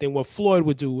rolls and everything, what Floyd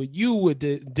would do, what you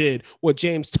did, what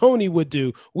James Toney would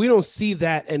do. We don't see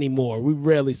that anymore. We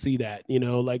rarely see that,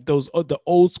 like those, the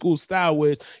old school style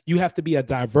where you have to be a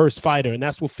diverse fighter. And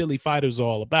that's what Philly fighters are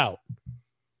all about.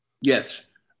 Yes.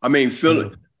 I mean,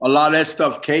 Philly. A lot of that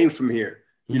stuff came from here,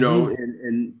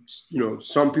 and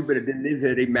some people that didn't live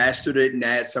here, they mastered it and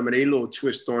add some of their little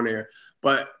twist on there.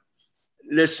 But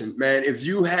listen, man, if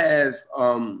you have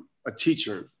a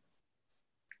teacher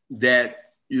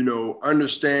that,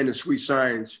 understand the sweet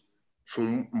science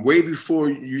from way before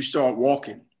you start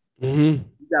walking, you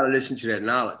got to listen to that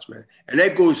knowledge, man. And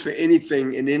that goes for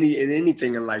anything in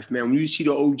anything in life, man. When you see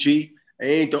the OG, it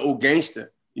ain't the old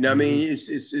gangster. You know what I mean?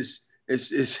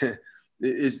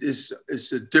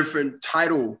 It's a different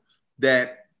title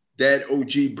that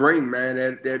OG bring, man.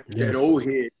 That old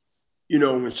head.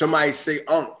 When somebody say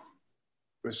Unc,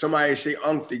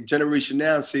 the generation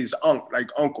now says Unc, like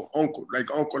uncle,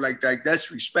 like that.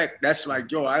 That's respect. That's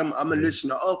like, yo, I'm gonna listen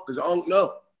to Unc because Unc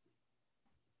know.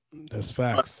 That's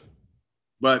facts.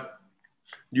 But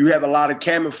you have a lot of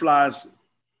camouflage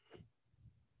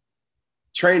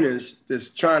trainers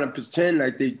that's trying to pretend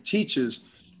like they teachers,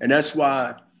 and that's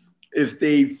why. If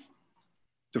the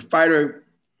fighter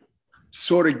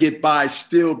sort of get by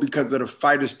still because of the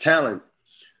fighter's talent,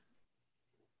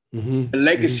 the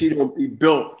legacy don't be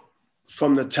built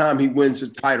from the time he wins the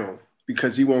title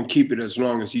because he won't keep it as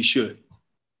long as he should.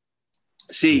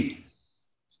 See,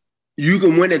 you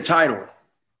can win a title,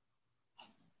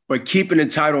 but keeping the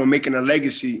title and making a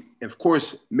legacy, of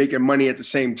course, making money at the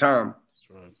same time.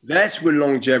 That's when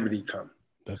longevity comes.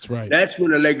 That's right. That's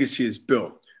when a legacy is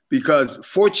built. Because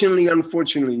fortunately,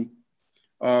 unfortunately,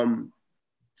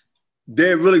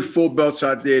 there are really 4 belts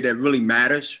out there that really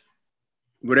matters.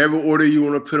 Whatever order you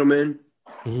want to put them in.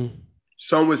 Mm-hmm.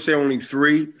 Some would say only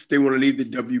 3 if they want to leave the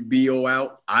WBO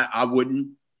out. I wouldn't.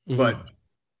 Mm-hmm. But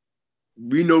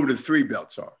we know the 3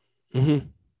 belts are. Mm-hmm.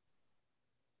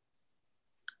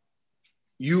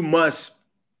 You must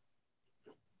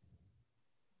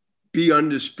be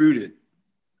undisputed,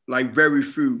 like very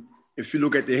few, if you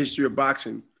look at the history of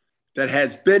boxing, that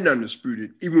has been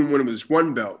undisputed, even when it was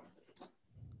 1 belt,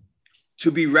 to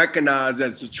be recognized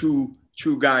as a true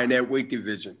guy in that weight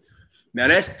division. Now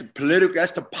that's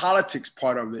the politics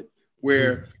part of it,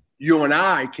 where you and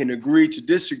I can agree to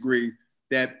disagree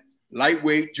that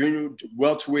lightweight, junior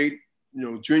welterweight,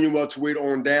 junior welterweight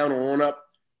on down or on up,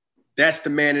 that's the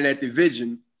man in that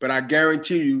division. But I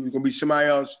guarantee you, there's gonna be somebody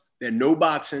else that know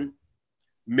boxing,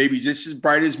 maybe just as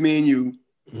bright as me and you,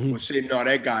 will say, no,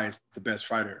 that guy is the best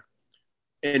fighter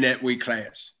in that weight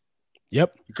class.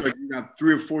 Yep. Because you got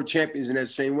 3 or 4 champions in that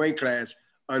same weight class.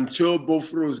 Until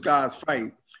both of those guys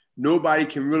fight, nobody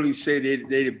can really say they're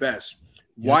the best.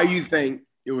 Yep. Why you think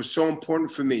it was so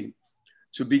important for me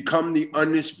to become the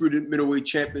undisputed middleweight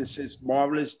champion since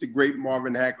Marvelous, the great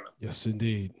Marvin Hagler? Yes,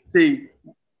 indeed. See,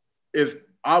 if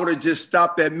I would have just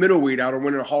stopped at middleweight, I would have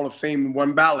won the Hall of Fame in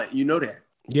 1 ballot. You know that.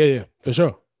 Yeah, for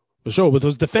sure. For sure, with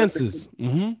those defenses.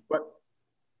 Mm-hmm.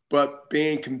 But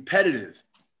being competitive,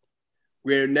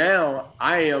 where now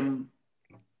I am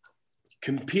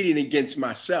competing against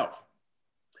myself.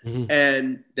 Mm-hmm.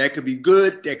 And that could be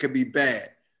good, that could be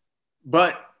bad.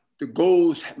 But the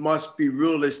goals must be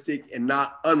realistic and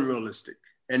not unrealistic.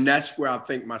 And that's where I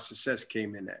think my success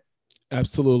came in at.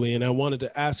 Absolutely. And I wanted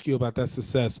to ask you about that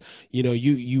success.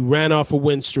 You ran off a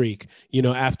win streak,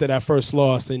 after that first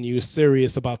loss, and you were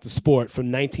serious about the sport from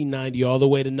 1990 all the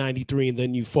way to 93. And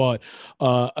then you fought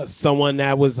someone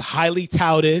that was highly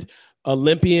touted,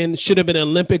 Olympian, should have been an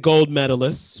Olympic gold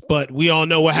medalist, but we all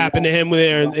know what happened to him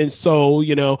there in Seoul,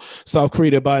 South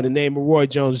Korea, by the name of Roy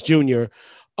Jones Jr.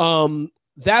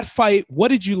 That fight, what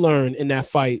did you learn in that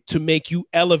fight to make you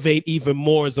elevate even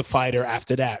more as a fighter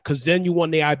after that? Because then you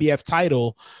won the IBF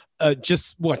title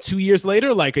just 2 years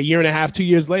later, like a year and a half, 2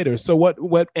 years later. So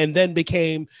what, and then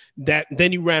became that,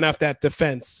 then you ran off that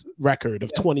defense record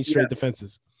of 20 straight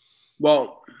defenses.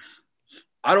 Well,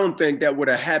 I don't think that would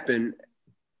have happened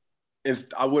if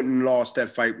I wouldn't have lost that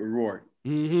fight with Roy.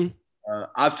 Mm-hmm.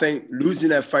 I think losing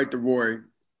that fight to Roy,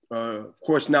 of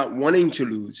course, not wanting to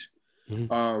lose,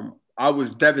 I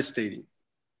was devastating.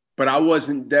 But I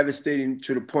wasn't devastating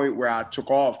to the point where I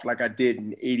took off like I did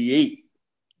in 88.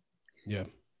 Yeah.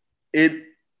 It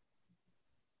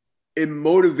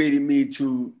motivated me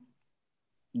to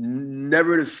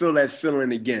never to feel that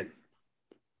feeling again,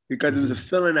 because it was a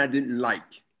feeling I didn't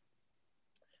like.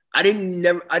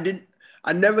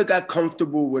 I never got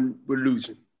comfortable with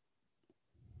losing.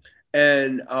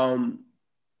 And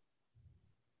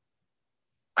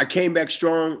I came back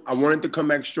strong. I wanted to come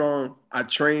back strong. I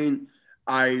trained.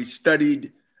 I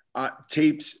studied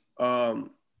tapes.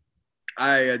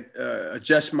 I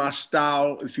adjust my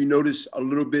style, if you notice, a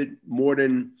little bit more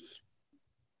than,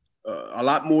 a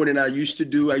lot more than I used to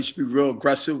do. I used to be real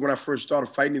aggressive when I first started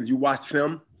fighting. If you watch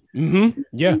film,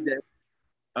 yeah,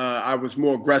 I was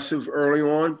more aggressive early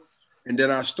on. And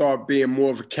then I started being more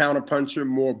of a counterpuncher,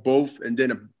 more both, and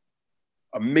then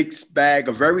a mixed bag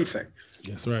of everything.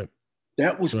 That's right.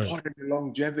 That was part of the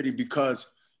longevity, because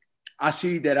I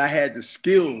see that I had the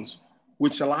skills,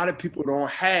 which a lot of people don't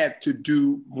have, to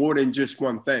do more than just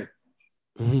one thing.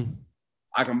 Mm-hmm.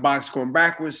 I can box going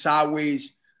backwards,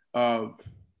 sideways. I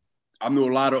know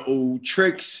a lot of old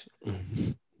tricks.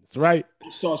 Mm-hmm. That's right. I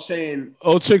start saying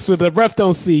old tricks with the ref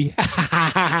don't see.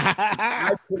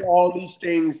 I put all these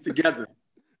things together.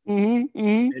 Mm-hmm.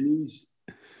 Mm-hmm. And these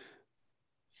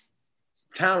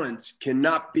talents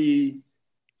cannot be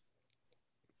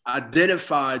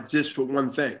identified just for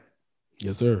one thing.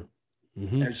 Yes, sir.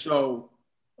 Mm-hmm. And so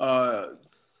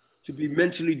to be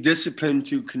mentally disciplined,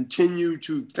 to continue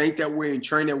to think that way and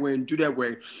train that way and do that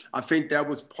way, I think that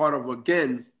was part of,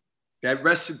 again, that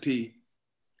recipe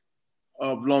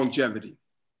of longevity.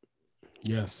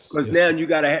 Yes. Because now you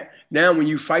now when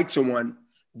you fight someone,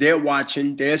 they're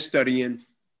watching, they're studying,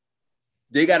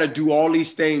 they got to do all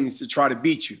these things to try to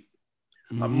beat you.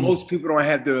 Mm-hmm. Most people don't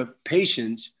have the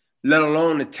patience, let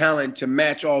alone the talent to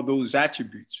match all those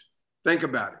attributes. Think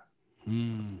about it.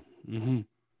 Mm-hmm.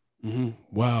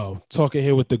 Wow. Talking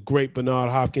here with the great Bernard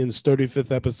Hopkins,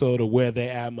 35th episode of Where They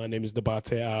At. My name is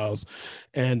Nabate Isles.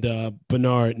 And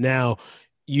Bernard, now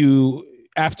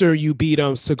after you beat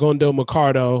Segundo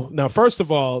Mercado. Now, first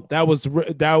of all,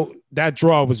 that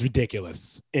draw was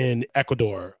ridiculous in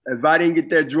Ecuador. If I didn't get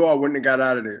that draw, I wouldn't have got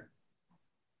out of there.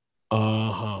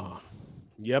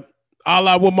 Yep. A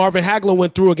la what Marvin Hagler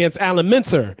went through against Alan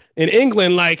Minter in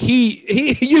England. Like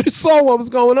you saw what was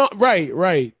going on.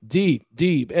 Right.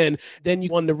 Deep. And then you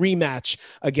won the rematch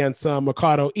against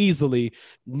Mercado easily,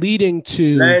 leading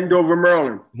to Landover,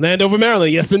 Maryland.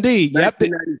 Yes, indeed.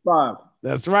 1995. Yep.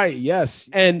 That's right. Yes.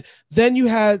 And then you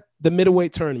had the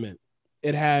middleweight tournament.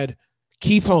 It had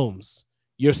Keith Holmes,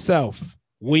 yourself,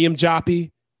 William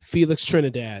Joppy, Felix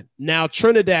Trinidad. Now,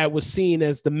 Trinidad was seen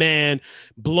as the man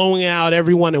blowing out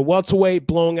everyone in welterweight,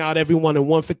 blowing out everyone in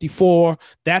 154.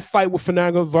 That fight with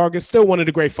Fernando Vargas, still one of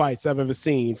the great fights I've ever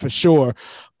seen, for sure.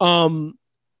 And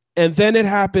then it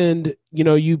happened,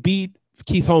 you beat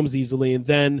Keith Holmes easily, and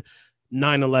then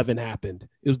 9/11 happened.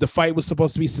 The fight was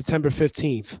supposed to be September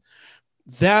 15th.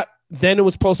 Then it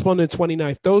was postponed to the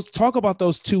 29th. Talk about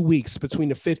those 2 weeks between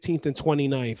the 15th and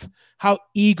 29th, how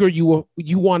eager you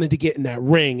wanted to get in that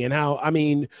ring, and how,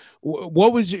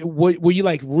 what was you, were you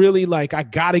like, really like, I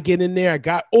got to get in there,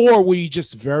 or were you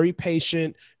just very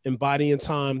patient and biding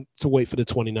time to wait for the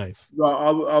 29th?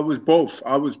 Well, I was both.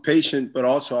 I was patient, but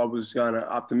also I was kind of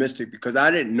optimistic because I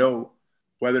didn't know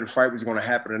whether the fight was going to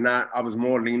happen or not. I was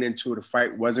more leaning into the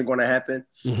fight wasn't going to happen.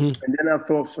 And then I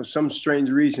thought, for some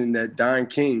strange reason, that Don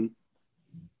King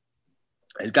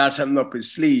has got something up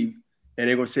his sleeve, and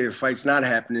they're going to say the fight's not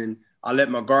happening. I let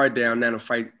my guard down. Now the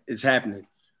fight is happening.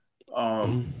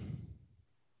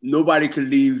 Nobody could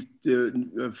leave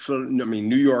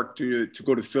New York to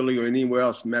go to Philly or anywhere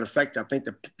else. Matter of fact, I think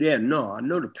I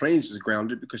know the planes was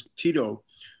grounded because Tito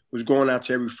was going out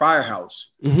to every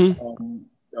firehouse.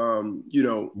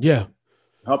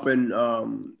 Helping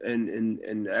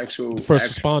and actual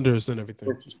first responders and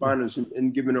everything. First responders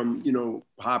and giving them,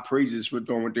 high praises for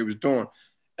doing what they was doing.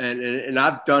 And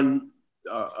I've done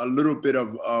a little bit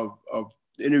of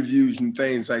interviews and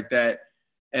things like that.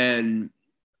 And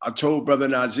I told Brother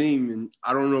Nazim, and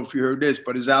I don't know if you heard this,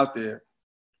 but it's out there.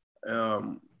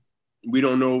 We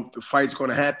don't know if the fight's going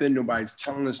to happen. Nobody's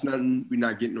telling us nothing. We're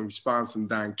not getting a response from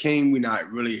Don King. We're not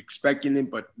really expecting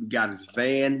it, but we got his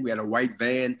van. We had a white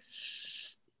van.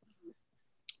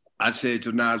 I said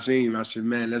to Nazim, I said,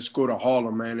 man, let's go to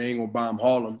Harlem, man. They ain't going to bomb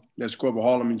Harlem. Let's go to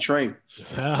Harlem and train.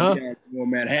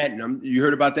 Manhattan. You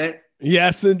heard about that?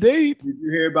 Yes, indeed. Did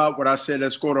you hear about what I said?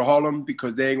 Let's go to Harlem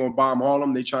because they ain't going to bomb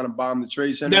Harlem. They trying to bomb the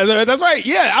Trade Center. That's right.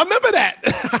 Yeah, I remember that.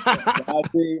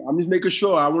 I'm just making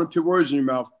sure. I want to put words in your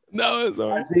mouth. No, it's all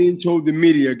right. Nazim told the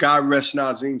media, God rest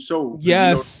Nazim's soul.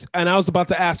 Yes, and I was about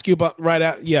to ask you about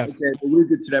yeah. Okay, we'll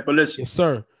get to that, but listen. Yes,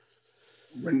 sir.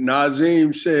 When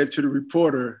Nazim said to the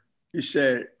reporter, he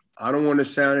said, I don't want to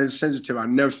sound insensitive. I'll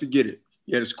never forget it.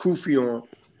 He had his kufi on.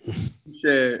 He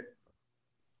said,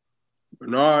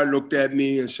 Bernard looked at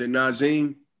me and said,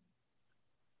 Nazim,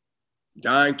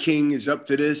 Don King is up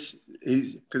to this.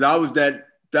 Because I was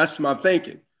that's my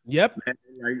thinking. Yep.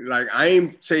 Like I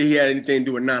ain't say he had anything to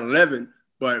do with 9/11,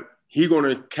 but he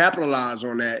gonna capitalize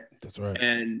on that. That's right.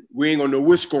 And we ain't gonna know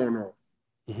what's going on.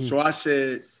 So I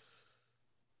said,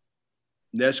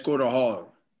 let's go to Harlem.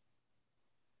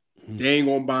 They ain't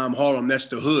gonna bomb Harlem. That's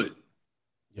the hood.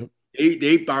 Yep.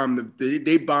 They bomb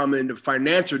they bomb in the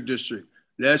financial district.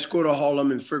 Let's go to Harlem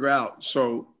and figure out.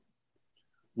 So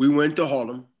we went to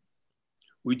Harlem.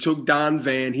 We took Don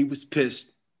Van. He was pissed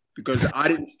because I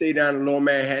didn't stay down in Lower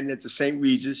Manhattan at the St.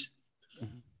 Regis.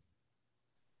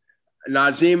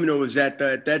 Nazim was at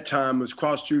that time was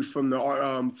cross street from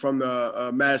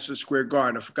the Madison Square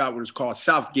Garden. I forgot what it's called,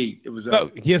 Southgate. It was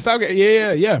Southgate.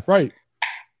 Yeah, right.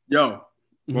 Yo,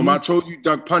 when I told you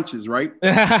duck punches, right?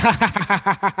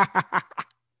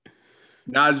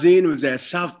 Nazim was at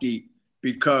Southgate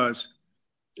because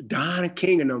Don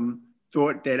King and them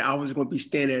thought that I was going to be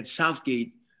standing at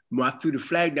Southgate when I threw the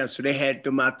flag down. So they had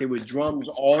them out there with drums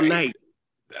all night.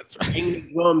 That's right. And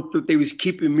the drums thought they was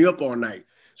keeping me up all night.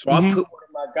 So I put one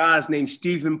of my guys named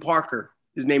Stephen Parker.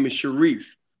 His name is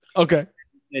Sharif. Okay.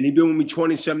 And he been with me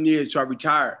 27 years, so I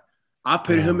retired. I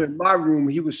put him in my room.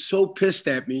 He was so pissed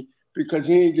at me because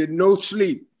he didn't get no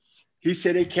sleep. He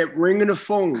said they kept ringing the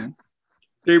phone.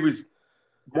 They was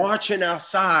marching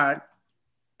outside.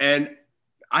 And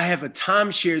I have a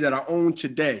timeshare that I own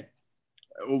today.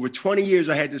 Over 20 years,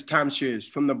 I had this timeshare. It's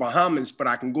from the Bahamas, but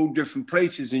I can go different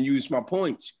places and use my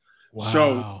points. Wow.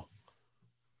 So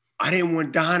I didn't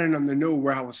want Don and them to know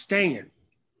where I was staying.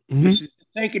 This is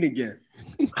thinking again.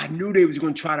 I knew they was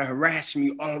going to try to harass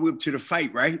me all the way up to the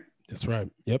fight, right? That's right.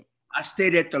 Yep. I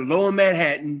stayed at the Lower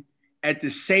Manhattan at the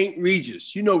St.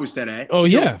 Regis. You know what's that at? Oh,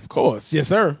 yeah, of course. Yes,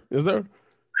 sir. Yes, sir.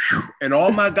 And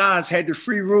all my guys had the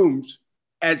free rooms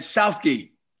at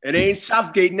Southgate. It ain't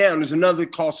Southgate now. There's another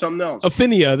called something else.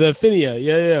 Affinia.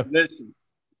 Yeah. Listen,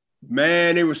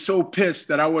 man, they were so pissed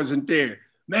that I wasn't there.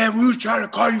 Man, we were trying to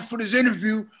call you for this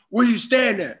interview. Where you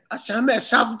stand at? I said, I'm at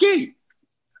Southgate.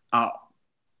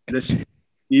 Listen,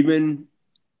 even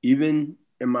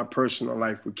in my personal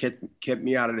life, what kept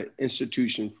me out of the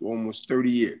institution for almost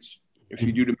 30 years. If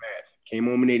you do the math, came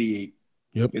home in 88.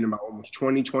 Yep. Been about almost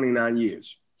 29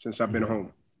 years since I've been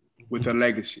home with a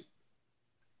legacy.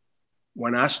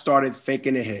 When I started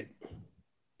thinking ahead,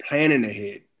 planning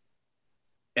ahead,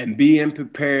 and being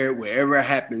prepared wherever it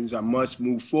happens, I must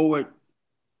move forward.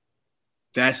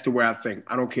 That's the way I think.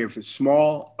 I don't care if it's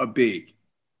small or big.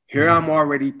 Here I'm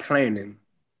already planning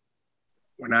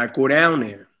when I go down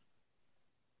there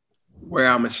where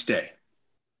I'm going to stay.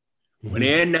 When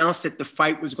they announced that the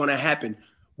fight was going to happen,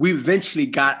 we eventually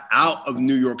got out of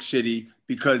New York City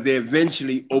because they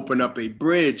eventually opened up a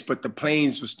bridge, but the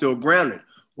planes were still grounded.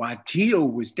 While Tito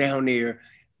was down there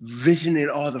visiting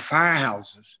all the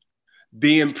firehouses,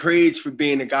 being praised for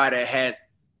being a guy that has,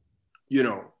 you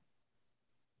know,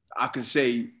 I could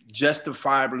say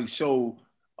justifiably so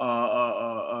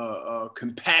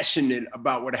compassionate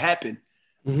about what happened.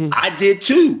 I did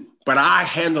too, but I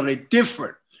handled it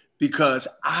different because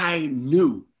I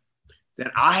knew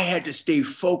that I had to stay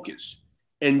focused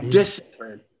and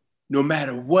disciplined no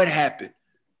matter what happened.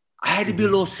 I had to be a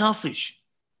little selfish.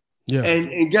 Yeah.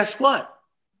 And guess what?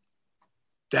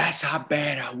 That's how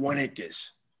bad I wanted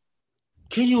this.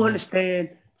 Can you understand?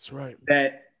 That's right.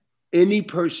 That any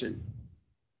person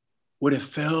would have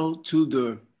fell to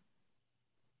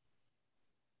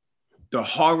the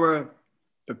horror,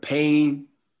 the pain,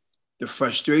 the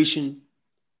frustration,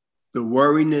 the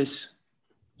worriness,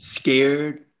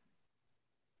 scared.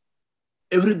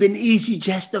 It would have been easy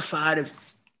justified if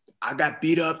I got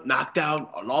beat up, knocked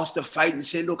out, or lost the fight and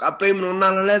said, look, I blame it on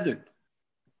 9/11.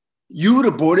 You would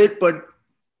have bought it, but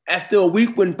after a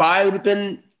week went by, it would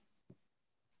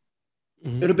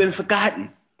have been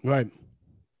forgotten. Right.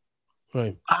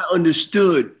 I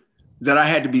understood that I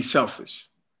had to be selfish.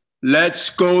 Let's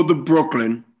go to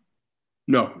Brooklyn.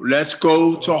 No, let's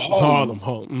go to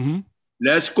Harlem.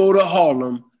 Let's go to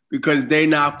Harlem because they're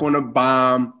not going to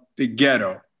bomb the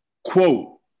ghetto.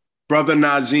 Quote, Brother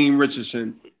Nazeem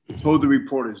Richardson told the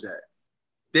reporters that.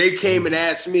 They came and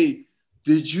asked me,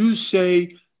 did you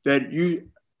say that you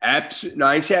no,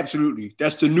 I say absolutely.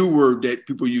 That's the new word that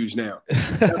people use now.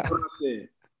 That's what I said.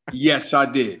 Yes, I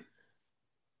did.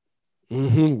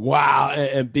 Wow.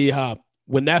 And B-Hop,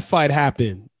 when that fight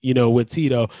happened, you know, with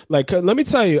Tito, like, let me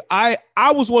tell you, I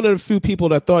was one of the few people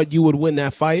that thought you would win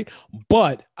that fight,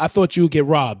 but I thought you would get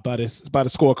robbed by the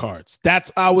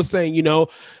scorecards. I was saying, you know,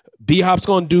 B-Hop's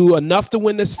going to do enough to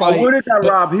win this fight. I would have got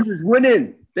robbed. He was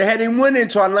winning. They had him winning,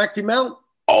 so I knocked him out.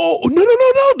 Oh, no.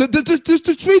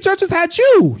 The three judges had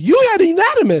you. You had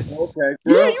unanimous. Okay.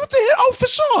 Yeah, you did.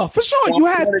 Oh, for sure. You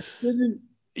had...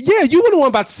 Yeah, you would have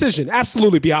won by decision.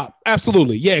 Absolutely, B-Hop.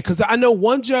 Absolutely. Yeah, because I know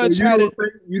one judge had it.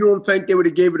 You don't think they would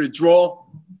have gave it a draw?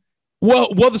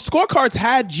 Well, the scorecards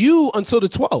had you until the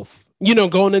 12th. You know,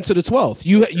 going into the 12th.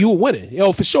 You were winning.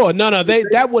 Oh, for sure. No,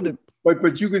 that wouldn't.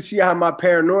 But you can see how my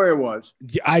paranoia was.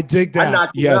 Yeah, I dig that. I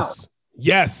knocked him out.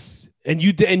 Yes. And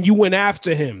you did, and you went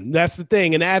after him. That's the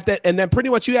thing. And then pretty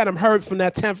much you had him hurt from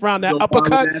that 10th round, that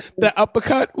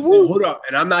uppercut. Woo. Hold up.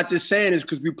 And I'm not just saying this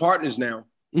because we're partners now.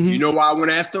 You know why I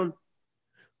went after him?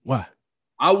 Why?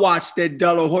 I watched that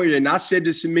De La Hoya, and I said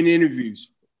this in many interviews.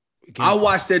 I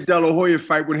watched that De La Hoya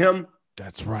fight with him.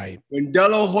 That's right. When De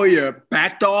La Hoya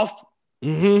backed off,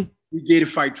 he gave the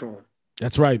fight to him.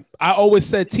 That's right. I always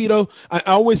said Tito would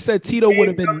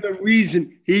have been the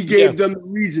reason. He gave them the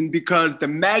reason because the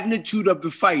magnitude of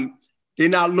the fight, they're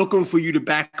not looking for you to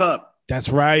back up. That's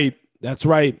right. They're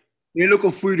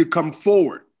looking for you to come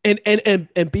forward.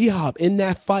 And B-Hop, in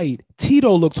that fight,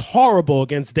 Tito looked horrible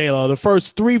against De La. The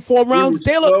first 3-4 rounds,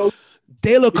 De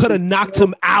La could have knocked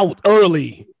him out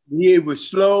early. He was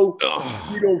slow.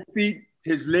 Tito's feet,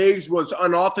 his legs was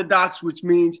unorthodox, which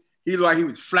means he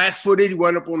was flat-footed. He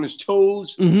went up on his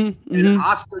toes. And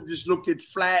Oscar just looked at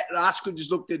flat. Oscar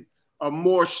just looked at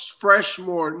more fresh,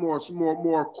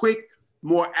 more quick,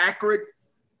 more accurate.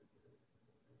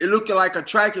 It looked like a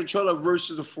tractor trailer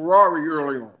versus a Ferrari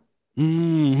early on.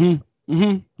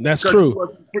 That's because true. He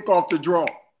wasn't quick off the draw.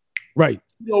 Right.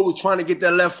 Tito was trying to get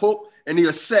that left hook, and he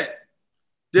was set.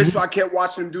 This is why I kept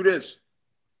watching him do this.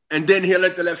 And then he'll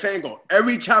let the left hand go.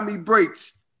 Every time he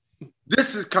breaks,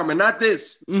 this is coming, not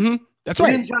this. That's right.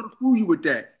 He didn't try to fool you with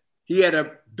that. He had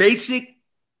a basic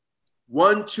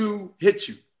 1-2 hit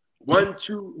you,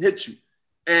 1-2 hit you,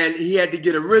 and he had to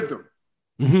get a rhythm.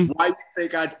 Why do you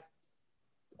think I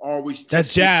always that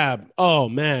jab? Oh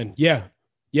man, yeah.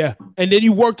 And then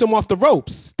you worked him off the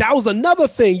ropes. That was another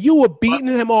thing. You were beating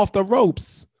him off the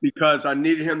ropes because I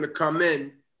needed him to come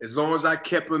in. As long as I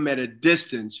kept him at a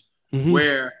distance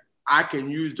where I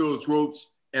can use those ropes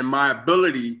and my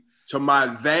ability to my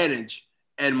advantage.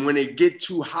 And when they get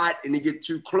too hot and they get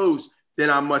too close, then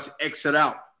I must exit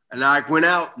out. And I went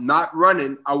out not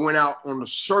running. I went out on a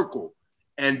circle,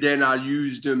 and then I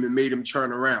used him and made him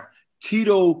turn around.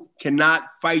 Tito cannot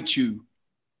fight you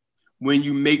when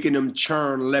you making him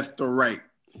turn left or right.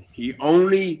 He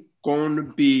only going to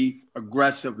be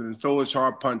aggressive and throw his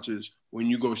hard punches when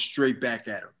you go straight back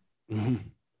at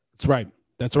him.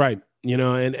 That's right. You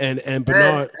know, and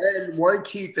Bernard. And one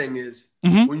key thing is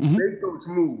when you make those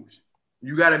moves,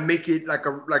 you got to make it like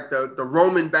the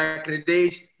Roman back in the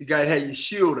days. You got to have your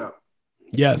shield up.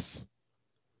 Yes.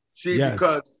 See,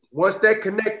 because once that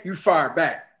connect, you fire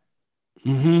back.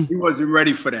 He wasn't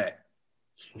ready for that.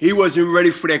 He wasn't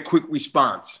ready for that quick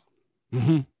response.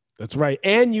 That's right.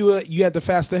 And you had the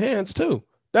faster hands too.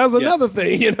 That was another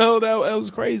thing, you know, that was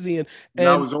crazy. And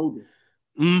I was older.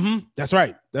 That's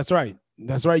right.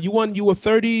 You were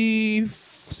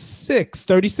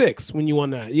 36 when you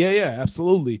won that. Yeah,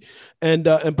 absolutely. And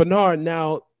Bernard,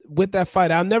 now with that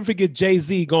fight, I'll never forget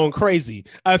Jay-Z going crazy.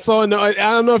 I don't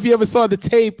know if you ever saw the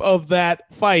tape of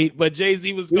that fight, but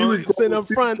Jay-Z was going sitting up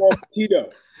front.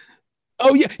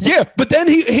 Oh yeah. But then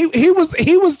he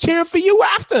was cheering for you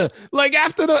after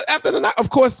the night,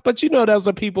 of course. But you know, those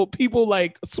are people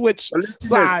like switch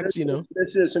sides. You know.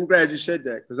 I'm glad you said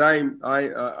that because I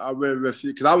really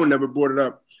refuse because I would never brought it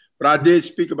up, but I did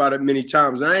speak about it many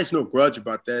times, and I ain't no grudge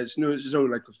about that. It's no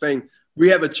like the thing. We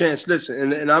have a chance.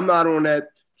 Listen, and I'm not on that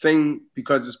thing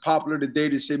because it's popular today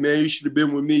to say, man, you should have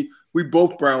been with me. We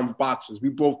both brown boxers. We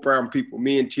both brown people.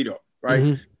 Me and Tito,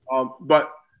 right?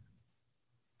 But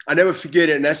I never forget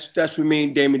it, and that's when me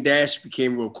and Damon Dash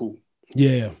became real cool.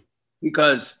 Yeah.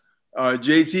 Because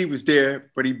Jay-Z was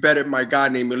there, but he betted my guy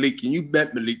named Malik. And you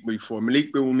met Malik before.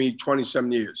 Malik been with me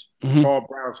 20-some years. Tall,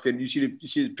 brown skin. You see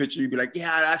the picture, you'd be like,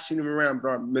 yeah, I seen him around,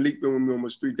 bro. Malik been with me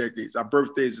almost 3 decades. Our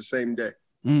birthday is the same day.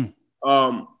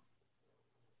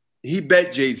 He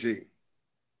bet Jay-Z.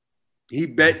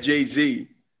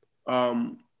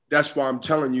 That's why I'm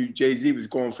telling you, Jay-Z was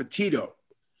going for Tito.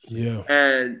 Yeah.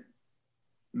 And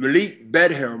Malik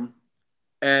bet him,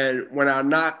 and when I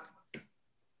knocked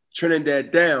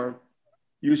Trinidad down,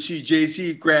 you see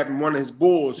Jay-Z grabbing one of his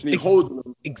bulls and he holding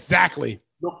him. Exactly.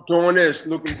 Look, doing this.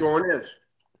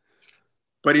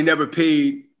 But he never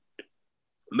paid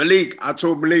Malik. I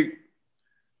told Malik,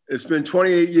 it's been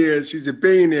 28 years. He's a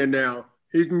billionaire now.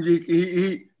 If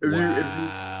you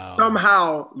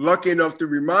somehow lucky enough to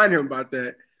remind him about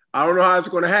that, I don't know how it's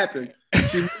going to happen.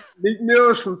 See, Meek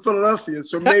Mill's from Philadelphia,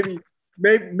 so maybe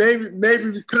we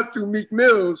cut through Meek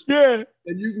Mills, and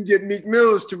you can get Meek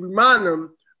Mills to remind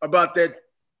them about that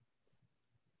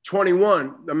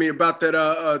 21. I mean, about that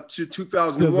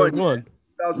 2001.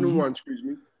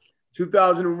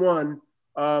 2001,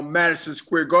 Madison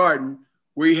Square Garden,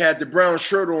 where he had the brown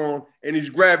shirt on and he's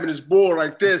grabbing his bull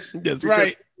like this. That's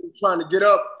right. He's trying to get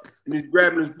up and he's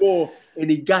grabbing his bull, and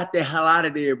he got the hell out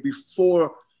of there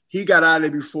before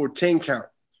 10 count.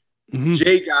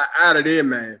 Jay got out of there,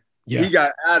 man. Yeah. He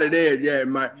got out of there,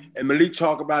 and Malik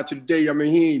talk about today. I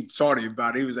mean, he ain't sorry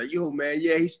about it. He was like, yo, man,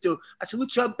 yeah, he's still. I said,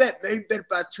 what's your bet, man? He bet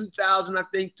about 2,000, I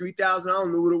think, 3,000. I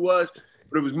don't know what it was,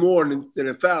 but it was more than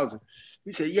 1,000.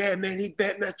 He said, yeah, man, he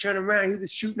bet not turning around. He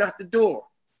was shooting out the door.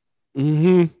 But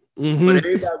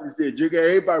everybody was there. Jigga,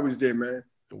 everybody was there, man.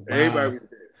 Wow. Everybody was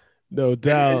there. No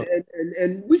doubt.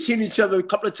 And we seen each other a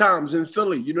couple of times in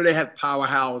Philly. You know, they have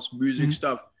powerhouse music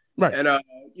stuff. Right. And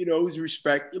you know, it was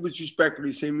respect. It was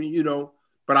respectfully seen me, you know.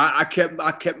 But I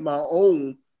kept my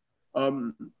own,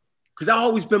 because I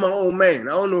always been my own man.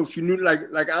 I don't know if you knew,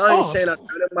 like I ain't saying I done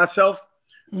it myself,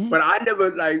 but I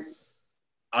never like.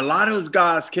 A lot of those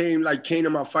guys came to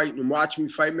my fight and watched me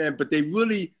fight, man. But they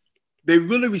really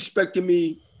respect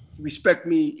me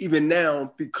even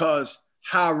now because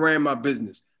how I ran my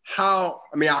business. I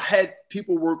had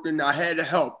people working, I had to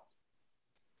help,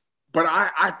 but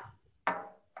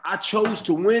I chose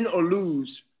to win or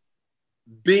lose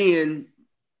being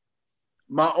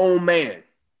my own man.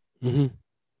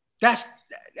 That's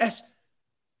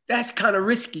kind of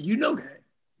risky, you know that,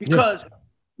 because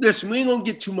listen, we ain't gonna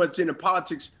get too much into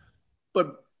politics,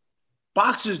 but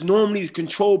boxers normally is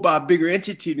controlled by a bigger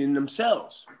entity than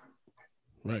themselves.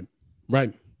 Right.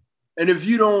 And if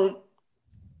you don't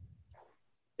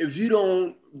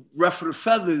ruffle the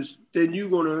feathers, then you're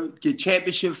gonna get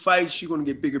championship fights. You're gonna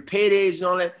get bigger paydays and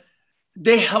all that.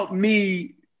 They helped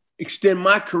me extend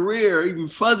my career even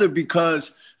further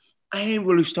because I ain't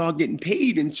really start getting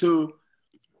paid until.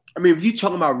 I mean, if you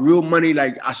talking about real money,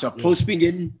 like I supposed to be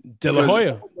getting De La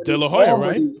Hoya,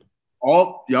 right?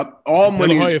 All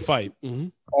money. De La Hoya fight. Mm-hmm.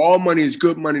 All money is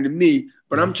good money to me,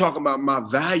 but I'm talking about my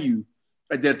value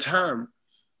at that time.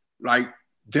 Like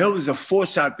there was a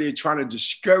force out there trying to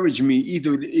discourage me,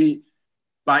 either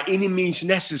by any means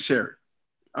necessary.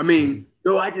 I mean,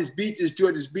 I just beat this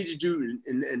dude,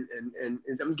 and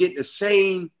I'm getting the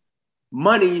same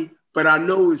money, but I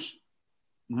know it's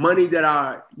money that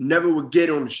I never would get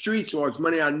on the streets, or it's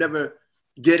money I never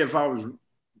get if I was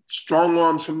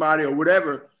strong-arm somebody or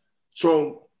whatever.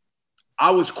 So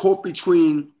I was caught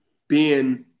between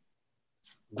being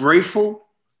grateful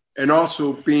and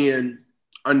also being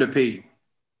underpaid.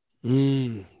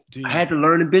 I had to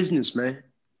learn the business, man.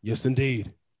 Yes,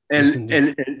 indeed.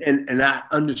 And I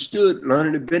understood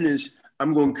learning the business,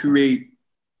 I'm going to create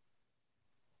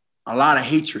a lot of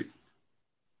hatred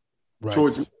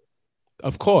towards me.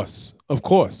 Of course.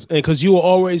 And because you were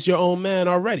always your own man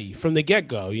already from the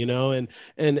get-go, you know,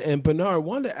 and Bernard,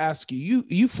 wanted to ask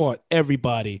you fought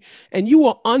everybody and you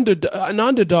were an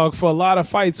underdog for a lot of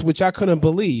fights, which I couldn't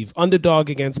believe.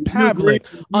 Underdog against Pavlik.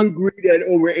 I agree that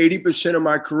over 80% of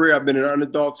my career, I've been an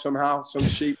underdog somehow, some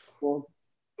shape.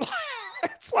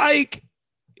 It's like,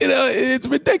 you know, it's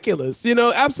ridiculous, you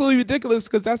know, absolutely ridiculous.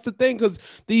 Because that's the thing, because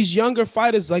these younger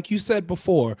fighters, like you said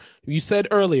before, you said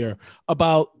earlier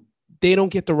about they don't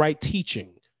get the right teaching.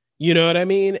 You know what I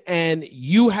mean? And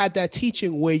you had that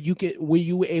teaching where you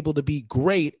were able to be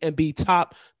great and be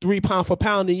top 3 pound for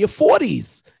pound in your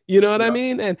 40s. You know what I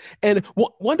mean? And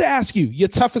wanted to ask you, your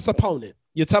toughest opponent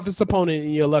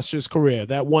in your illustrious career,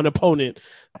 that one opponent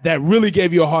that really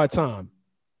gave you a hard time.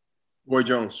 Roy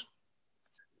Jones.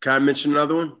 Can I mention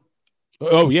another one?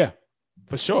 Oh yeah,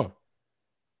 for sure.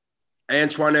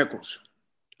 Antoine Eccles.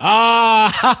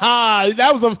 That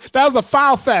was a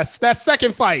foul fest. That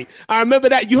second fight, I remember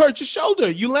that. You hurt your shoulder.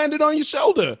 You landed on your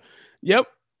shoulder. Yep.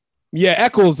 Yeah,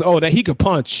 Eccles. Oh, that he could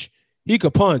punch. Can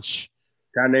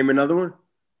I name another one?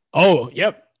 Oh,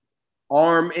 yep.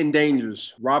 Arm and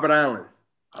Dangers. Robert Allen.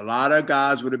 A lot of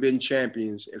guys would have been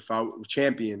champions if I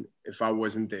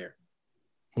wasn't there.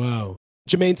 Wow.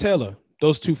 Jermaine Taylor.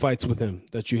 Those 2 fights with him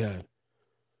that you had.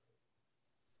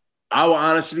 I will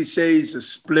honestly say it's a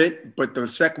split, but the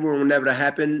second one will never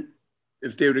happen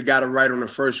if they would have got it right on the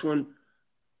first one.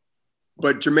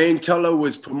 But Jermaine Taylor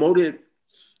was promoted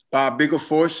by a bigger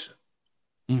force.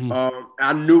 Mm-hmm.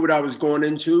 I knew what I was going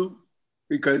into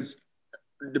because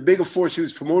the bigger force he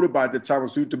was promoted by at the time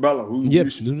was Lou DiBella, who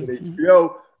used to be at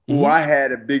HBO, who I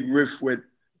had a big riff with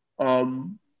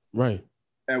right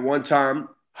at one time.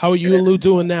 How are you and Lou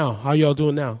doing now? How y'all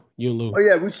doing now? You and Lou? Oh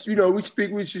yeah, we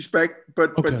speak with respect,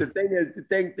 but the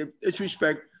thing it's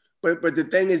respect. But the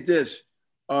thing is this: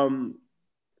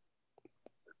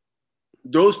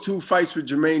 those 2 fights with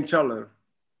Jermaine Taylor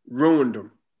ruined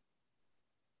him.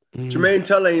 Jermaine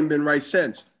Taylor ain't been right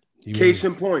since. Case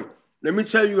in point, let me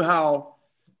tell you how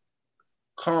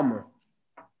karma.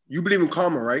 You believe in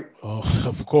karma, right? Oh,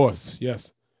 of course,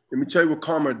 yes. Let me tell you what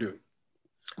karma do,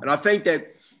 and I think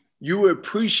that you would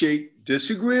appreciate,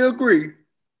 disagree or agree.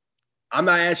 I'm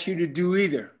not asking you to do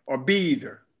either or be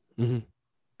either. Mm-hmm.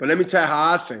 But let me tell you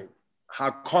how I think, how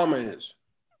karma is.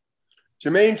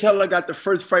 Jermaine Taylor got the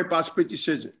first fight by split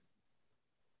decision.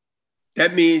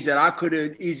 That means that I could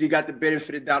have easily got the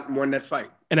benefit of the doubt and won that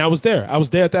fight. And I was there. I was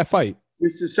there at that fight.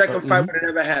 It's the second fight would have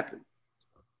never happened,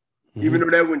 even though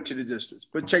that went to the distance.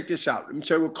 But check this out. Let me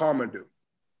tell you what karma do.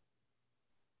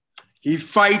 He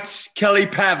fights Kelly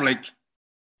Pavlik.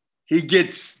 He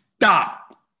gets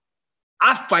stopped.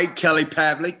 I fight Kelly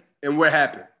Pavlik, and what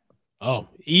happened? Oh,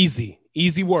 easy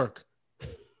work.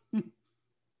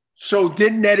 So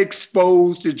didn't that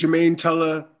expose the Jermaine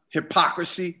Taylor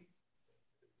hypocrisy?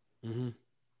 And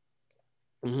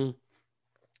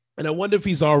I wonder if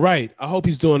he's all right. I hope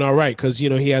he's doing all right because, you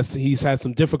know, he's had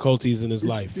some difficulties in his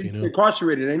life. You know,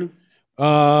 incarcerated, ain't he?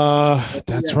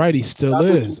 That's right. He still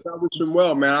is. I wish him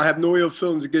well, man. I have no ill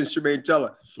feelings against Jermaine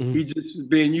Taylor. He just was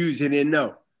being used. He didn't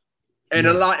know. And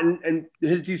a lot, and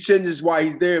his decisions, why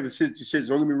he's there was his decisions.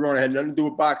 Don't get me wrong. It had nothing to do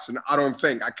with boxing. I don't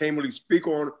think. I can't really speak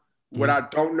on what I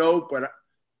don't know, but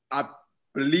I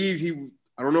believe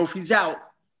I don't know if he's out,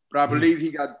 but I believe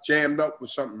he got jammed up with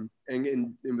something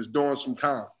and was doing some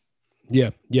time.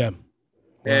 Yeah. Wow.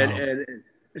 And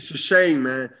it's a shame,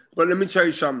 man. But let me tell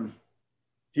you something.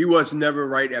 He was never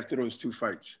right after those 2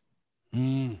 fights.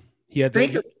 Don't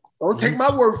take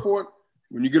my word for it.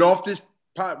 When you get off this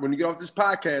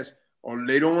podcast, or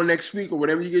later on next week or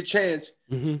whenever you get a chance,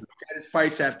 Mm-hmm. look at his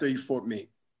fights after he fought me.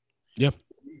 Yep.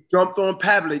 He jumped on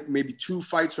Pavlik maybe 2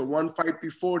 fights or 1 fight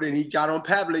before. Then he got on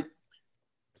Pavlik.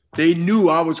 They knew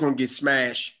I was going to get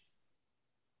smashed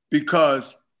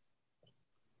because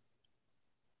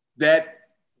that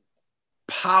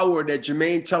power that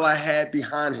Jermaine Teller had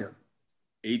behind him,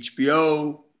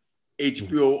 HBO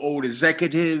old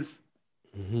executive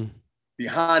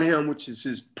behind him, which is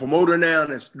his promoter now,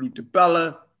 that's Lou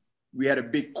DiBella. We had a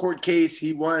big court case.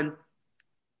 He won.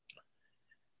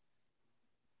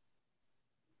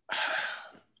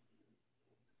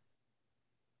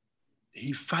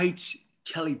 He fights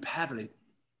Kelly Pavlik.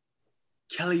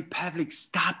 Kelly Pavlik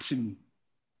stops him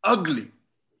ugly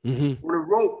on a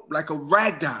rope like a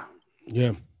rag doll.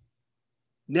 Yeah.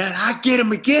 Now I get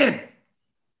him again.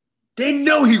 They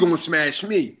know he gonna smash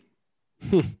me.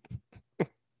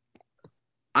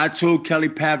 I told Kelly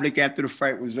Pavlik after the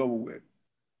fight was over with,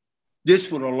 this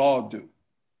is what the law do.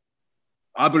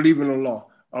 I believe in the law.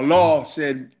 A law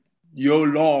said your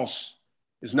loss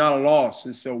is not a loss.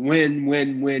 It's a win,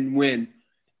 win, win, win.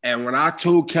 And when I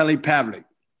told Kelly Pavlik,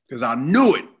 because I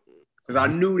knew it, because I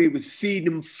knew they was feeding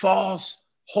him false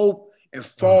hope and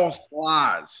false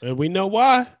lies. And we know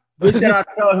why. What did I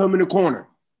tell him in the corner?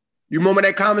 You remember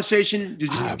that conversation?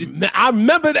 I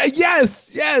remember that.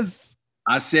 Yes, yes.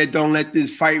 I said, don't let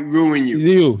this fight ruin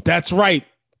you. That's right.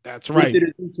 That's right. What did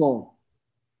it do to him?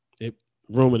 It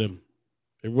ruined him.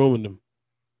 It ruined him.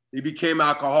 He became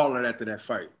alcoholic after that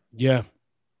fight. Yeah.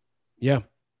 Yeah.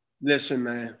 Listen,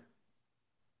 man.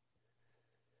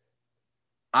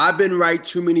 I've been right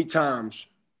too many times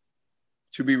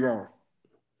to be wrong.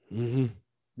 Mm-hmm.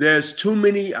 There's too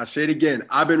many, I say it again,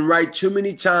 I've been right too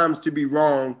many times to be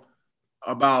wrong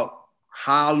about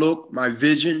how I look, my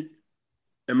vision,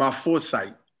 and my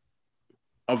foresight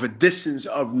of a distance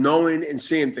of knowing and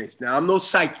seeing things. Now, I'm no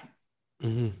psychic.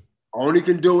 Mm-hmm. I only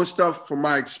can do stuff from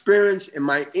my experience and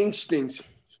my instincts.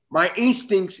 My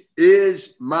instincts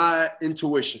is my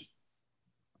intuition.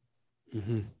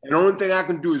 Mm-hmm. And the only thing I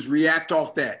can do is react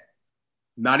off that.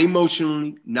 Not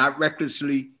emotionally, not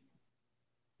recklessly,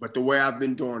 but the way I've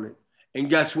been doing it. And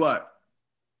guess what?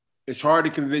 It's hard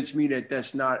to convince me that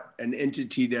that's not an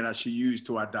entity that I should use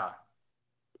till I die.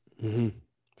 Mm-hmm.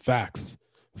 Facts.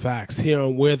 Here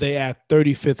on Where They At,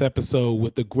 35th episode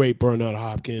with the great Bernard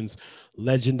Hopkins,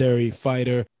 legendary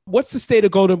fighter. What's the state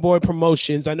of Golden Boy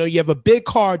Promotions? I know you have a big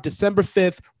card, December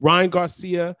 5th, Ryan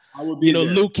Garcia, there.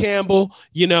 Luke Campbell,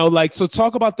 so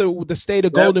talk about the state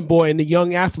of Golden Boy and the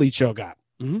young athletes y'all got.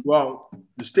 Mm-hmm. Well,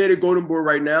 the state of Golden Boy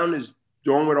right now is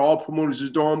doing what all promoters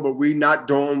is doing, but we not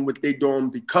doing what they doing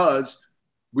because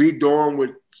we doing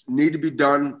what need to be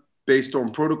done based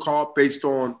on protocol, based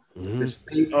on the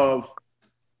state of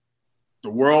the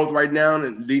world right now, and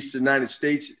at least the United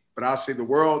States, but I'll say the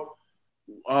world.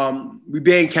 We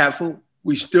being careful.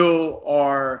 We still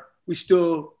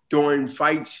doing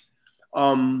fights.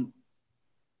 But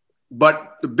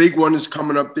the big one is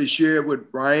coming up this year with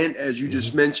Ryan, as you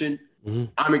just mentioned. Mm-hmm.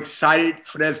 I'm excited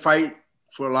for that fight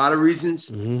for a lot of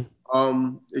reasons,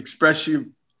 especially a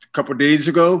couple of days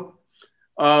ago.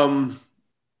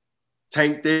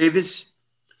 Tank Davis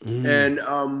and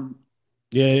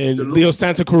Leo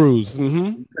Santa Cruz.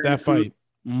 That fight.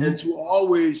 Mm-hmm. And to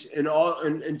always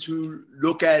and to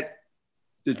look at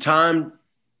the time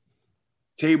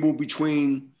table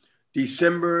between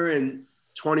December and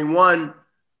 21,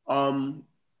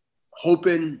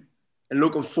 hoping and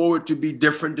looking forward to be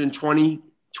different than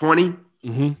 2020.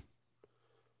 Mm-hmm.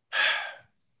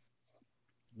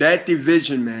 That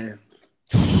division, man.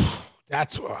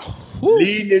 That's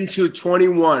leading into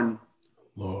 21.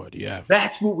 Lord, yeah.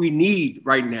 That's what we need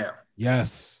right now.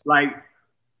 Yes. Like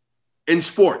in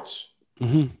sports,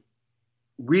 mm-hmm.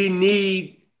 we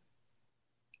need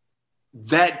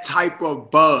that type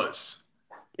of buzz,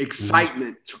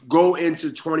 excitement to go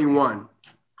into 21.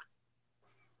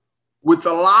 With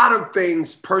a lot of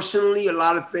things, personally, a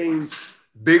lot of things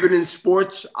bigger than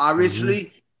sports,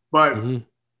 obviously, but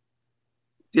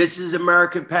this is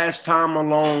American pastime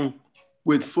along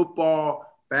with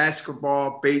football,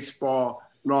 basketball, baseball,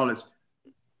 and all this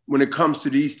when it comes to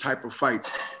these type of fights.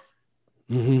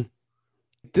 Mm-hmm.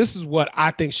 This is what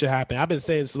I think should happen. I've been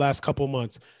saying this the last couple of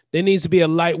months. There needs to be a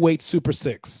lightweight Super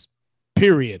 6,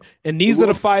 period. And these are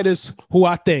the fighters who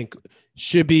I think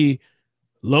should be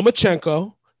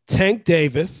Lomachenko, Tank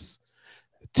Davis,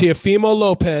 Teofimo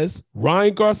Lopez,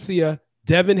 Ryan Garcia,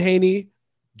 Devin Haney,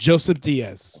 Joseph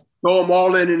Diaz. Throw them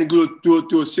all in and do a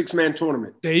 6-man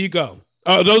tournament. There you go.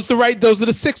 Those are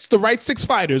the right six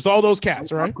fighters, all those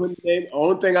cats, right? The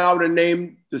only thing I would have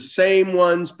named the same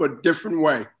ones, but different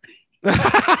way.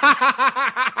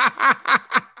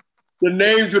 the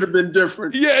names would have been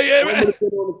different. Yeah, one would have been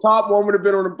on the top, one would have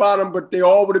been on the bottom, but they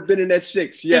all would have been in that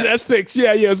 6. Yes, in that 6.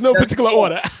 Yeah. There's no particular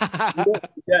order.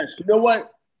 Yes, you know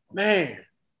what, man.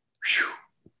 Whew.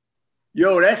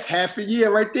 Yo, that's half a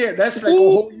year right there. That's like a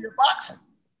whole year of boxing.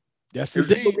 Yes, if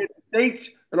indeed. You look at the dates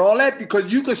and all that,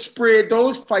 because you could spread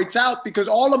those fights out because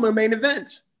all of them are main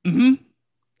events. Mm-hmm.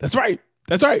 That's right.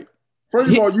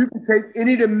 First of all, you can take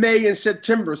any of the May and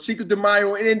September, Cinco de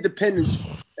Mayo and Independence,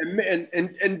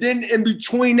 and then in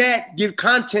between that, give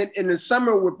content in the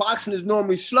summer where boxing is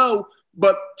normally slow.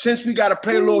 But since we got to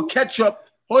play a little catch up,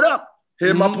 hold up.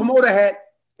 Here's my promoter hat.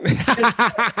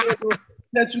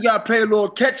 Since we got to play a little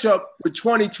catch up with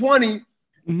 2020,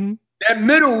 that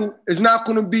middle is not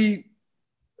going to be.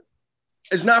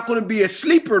 It's not going to be a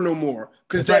sleeper no more,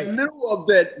 because that middle of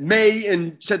that May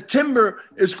and September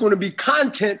is going to be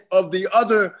content of the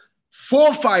other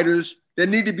 4 fighters that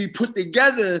need to be put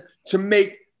together to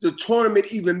make the tournament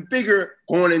even bigger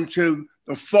going into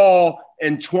the fall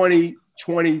in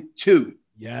 2022.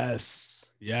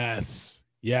 Yes.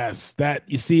 That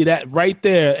you see that right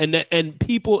there, and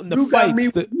people in the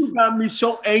fights. You got me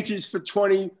so anxious for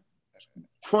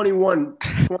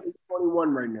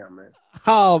 2021 right now, man.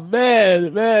 Oh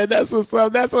man, that's what's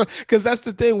up. Because that's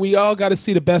the thing. We all got to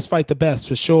see the best fight the best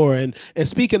for sure. And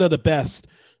speaking of the best,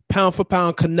 pound for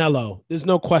pound, Canelo. There's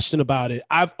no question about it.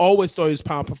 I've always thought he was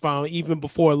pound for pound, even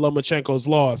before Lomachenko's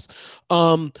loss.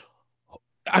 I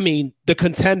mean, the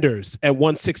contenders at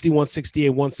 160, 168,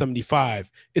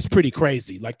 175 is pretty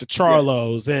crazy. Like the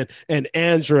Charlos and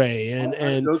Andre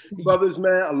and those 2 brothers,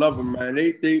 man. I love them, man.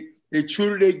 They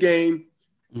true to their game.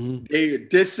 They are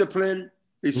disciplined.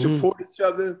 They support each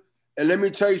other. And let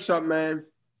me tell you something, man.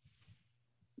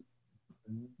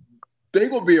 They're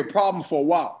going to be a problem for a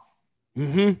while.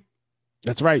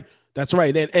 That's right.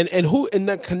 And who in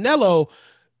the Canelo,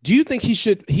 do you think he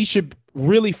should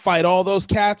really fight all those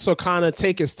cats or kind of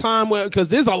take his time? Because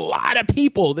there's a lot of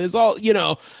people. There's all, I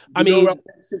mean. I think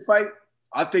he should fight?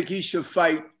 I think he should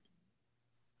fight.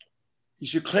 He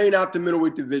should clean out the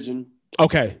middleweight division.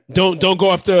 Okay, don't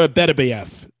go after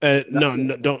Beterbiev. No,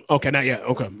 don't. Okay, not yet.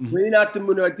 Okay, clean out the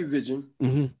middleweight division,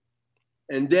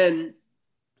 and then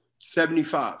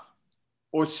 75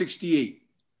 or 68,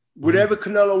 whatever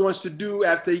Canelo wants to do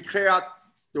after he clear out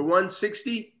the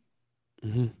 160.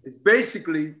 It's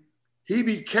basically he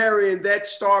be carrying that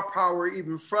star power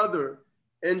even further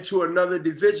into another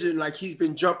division, like he's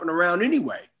been jumping around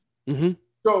anyway.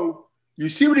 So you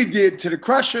see what he did to the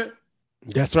Crusher.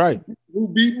 That's right. Who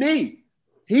beat me?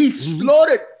 He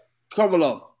slaughtered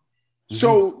Kovalev.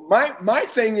 So my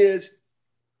thing is,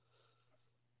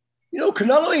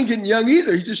 Canelo ain't getting young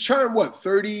either. He just turned,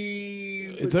 30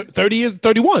 years,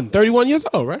 31 years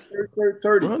old, right?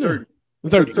 30.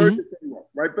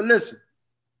 Right? But listen,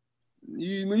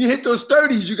 when you hit those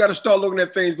 30s, you got to start looking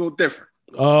at things a little different.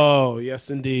 Oh, yes,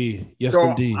 indeed.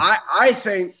 Indeed. I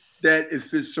think that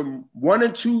if it's some 1 or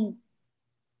 2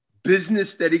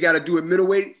 business that he got to do at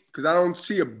middleweight, because I don't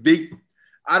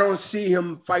see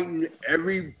him fighting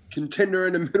every contender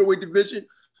in the middleweight division.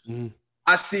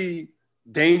 I see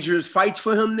dangerous fights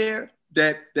for him there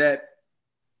that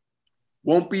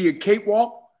won't be a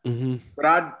cakewalk. But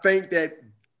I think that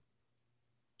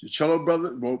the Charlo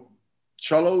brother,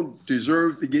 Charlo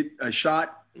deserves to get a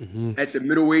shot at the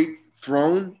middleweight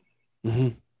throne.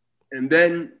 And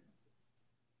then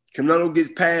Canelo gets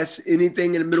past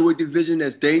anything in the middleweight division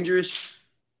that's dangerous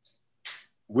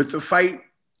with the fight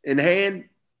in hand.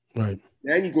 Right.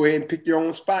 Then you go ahead and pick your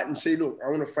own spot and say, look, I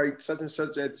want to fight such and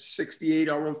such at 68.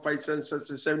 I want to fight such and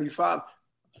such at 75.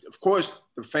 Of course,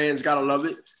 the fans got to love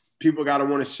it. People got to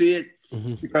want to see it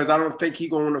because I don't think he's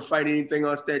going to want to fight anything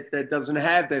else that doesn't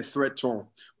have that threat to him.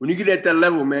 When you get at that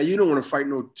level, man, you don't want to fight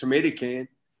no tomato can.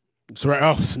 That's right.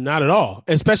 Oh, not at all.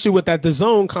 Especially with that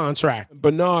DAZN contract.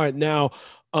 Bernard, now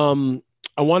I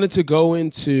wanted to go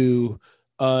into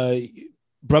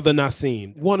Brother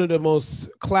Naseem, one of the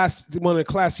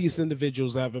classiest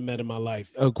individuals I ever met in my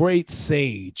life. A great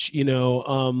sage,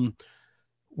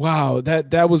 wow,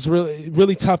 that was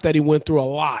really tough that he went through a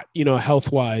lot,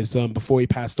 health-wise before he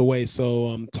passed away.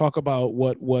 So talk about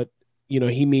what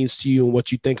he means to you and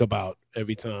what you think about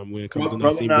every time when it comes to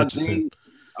Naseem Richardson.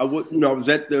 I was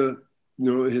at the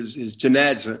his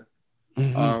janazah.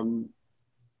 Brother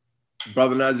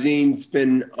Naseem's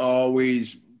been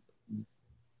always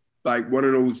like one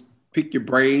of those pick your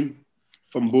brain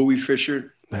from Bowie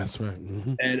Fischer. That's right.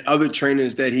 And other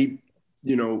trainers that he,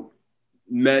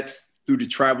 met through the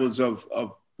travels of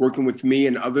working with me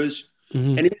and others.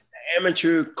 And he was an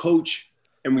amateur coach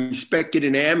and respected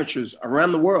in amateurs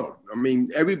around the world. I mean,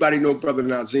 everybody knows Brother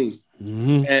Naseem.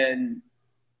 And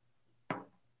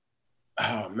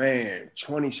oh man,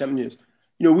 27 years.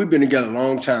 You know, we've been together a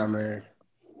long time, man.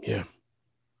 Yeah.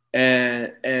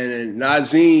 And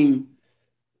Nazeem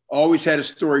always had a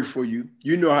story for you.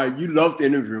 You know how you loved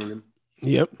interviewing him.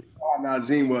 Yep. How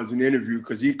Nazeem was an interview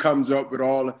because he comes up with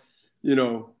all, you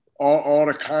know, all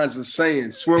the kinds of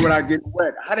sayings. Swim without getting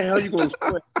wet. How the hell you gonna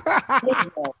swim?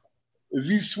 If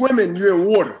you swimming, you're in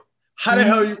water. How the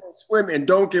hell you gonna swim and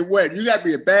don't get wet? You gotta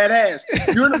be a badass.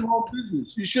 You're in the wrong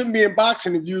business. You shouldn't be in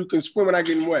boxing if you can swim without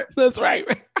getting wet. That's right.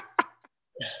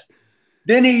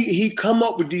 Then he come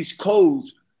up with these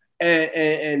codes,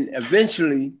 and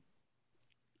eventually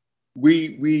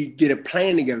we get a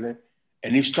plan together,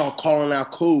 and he start calling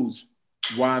out codes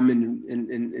while I'm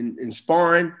in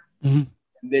sparring. Mm-hmm.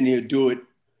 And then he'll do it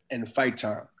in the fight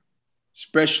time,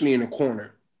 especially in the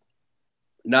corner.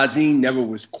 Nazeem never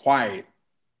was quiet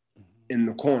in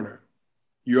the corner.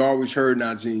 You always heard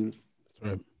Nazeem. That's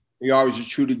right. He always was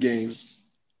true to game.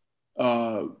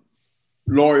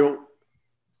 Loyal.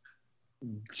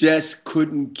 Just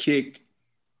couldn't kick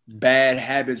bad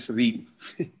habits of eating.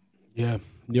 Yeah,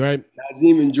 you're right.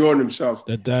 Nazeem enjoyed himself.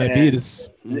 That diabetes.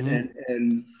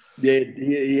 And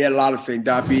he had a lot of things,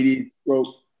 diabetes,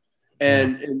 stroke.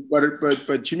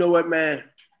 But you know what, man?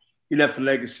 He left a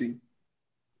legacy.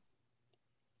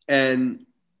 And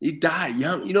he died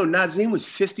young. You know, Nazeem was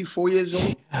 54 years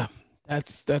old. Yeah,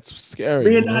 that's scary.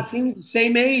 Me and Nazeem was the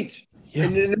same age. Yeah.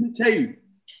 And then let me tell you,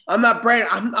 I'm not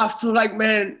bragging. I feel like,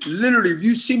 man, literally, if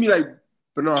you see me like,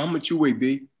 Bernard, how much you weigh,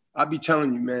 B? I'll be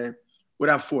telling you, man, what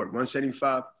I fought,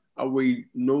 175, I weighed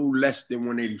no less than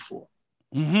 184.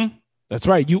 Mm-hmm. That's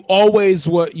right. You always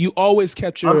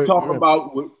kept your. I'm talking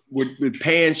about with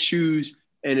pants, shoes,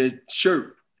 and a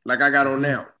shirt like I got on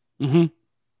now. Mm-hmm.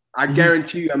 I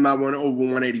guarantee you I'm not over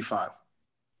 185.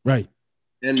 Right.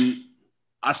 And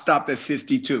I stopped at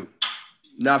 52,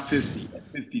 not 50, at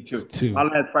 52. My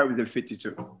last fight was at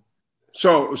 52.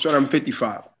 So I'm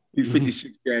 55. Be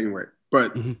 56 January.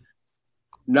 But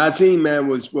Nazeem, man,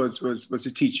 was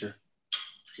a teacher.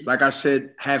 Like I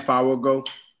said half hour ago,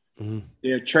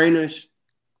 they're trainers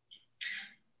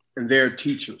and they're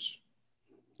teachers.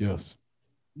 Yes.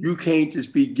 You can't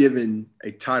just be given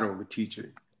a title of a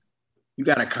teacher. You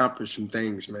got to accomplish some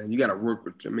things, man. You got to work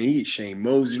with them. I mean, Shane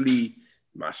Mosley,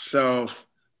 myself.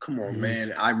 Come on,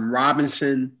 man. Ivan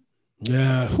Robinson.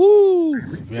 Yeah. Whoo.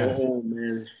 Yes. Oh,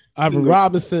 man. Ivan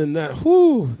Robinson.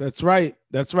 That's right.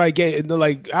 That's right.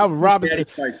 Like Ivan Robinson.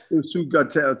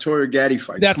 Toya Gaddy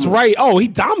fight. That's right. Oh, he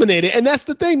dominated. And that's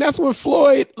the thing. That's what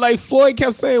Floyd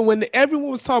kept saying when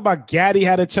everyone was talking about Gaddy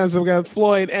had a chance against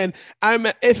Floyd. And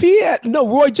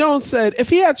Roy Jones said, if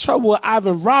he had trouble with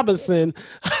Ivan Robinson,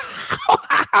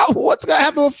 what's going to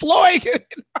happen with Floyd?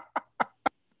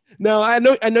 Now, I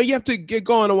know you have to get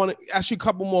going. I want to ask you a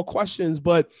couple more questions,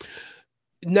 but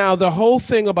now the whole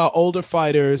thing about older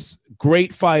fighters,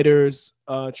 great fighters,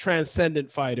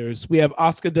 transcendent fighters. We have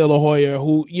Oscar De La Hoya,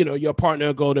 who, your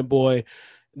partner, Golden Boy.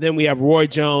 Then we have Roy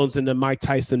Jones in the Mike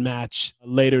Tyson match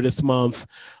later this month.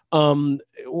 Only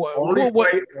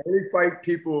fight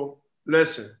people.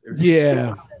 Listen.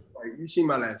 You see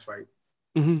my last fight.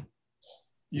 Mm-hmm.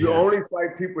 You only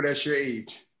fight people that's your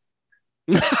age.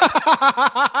 Okay,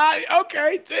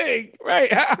 Ting.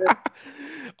 Right.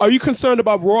 Are you concerned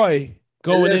about Roy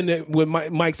going in there with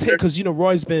Mike's hit? Because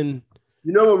Roy's been.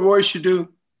 You know what Roy should do?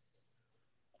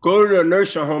 Go to a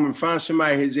nursing home and find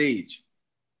somebody his age,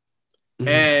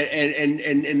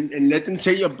 and let them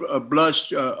take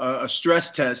a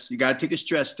stress test. You got to take a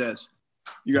stress test.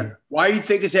 Why you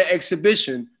think it's an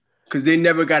exhibition? Because they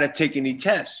never got to take any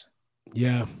tests.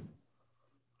 Yeah.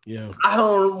 I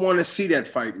don't want to see that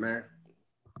fight, man.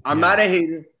 I'm not a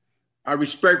hater. I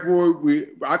respect Roy.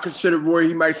 I consider Roy.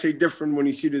 He might say different when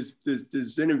he see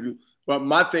this interview. But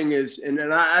my thing is, and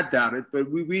I doubt it. But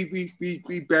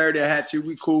we buried our hats here.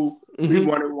 We cool. We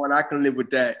 1-1. I can live with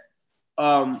that.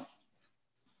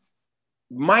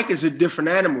 Mike is a different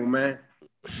animal, man.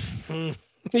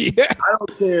 Yeah. I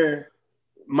don't care.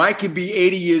 Mike could be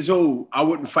 80 years old. I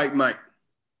wouldn't fight Mike.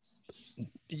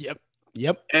 Yep.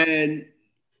 And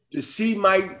to see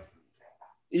Mike,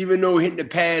 even though hitting the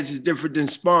pads is different than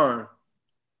sparring,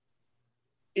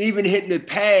 even hitting the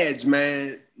pads,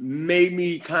 man, made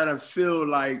me kind of feel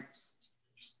like,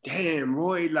 damn,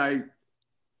 Roy, like,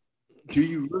 do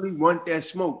you really want that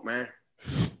smoke, man?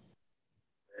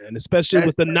 And especially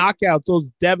with the knockouts, those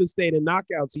devastating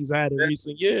knockouts he's had in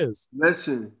recent years.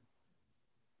 Listen.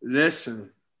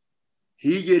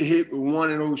 He get hit with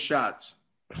one of those shots.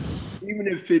 Even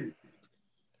if it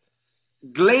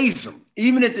glaze him,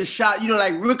 even if the shot,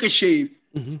 like ricochet,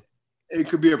 it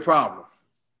could be a problem.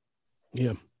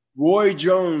 Yeah. Roy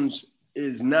Jones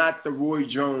is not the Roy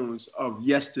Jones of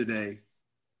yesterday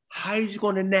how he's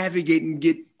going to navigate and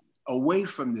get away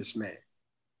from this man.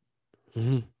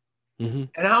 Mm-hmm. Mm-hmm.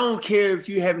 And I don't care if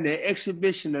you're having an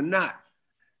exhibition or not.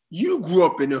 You grew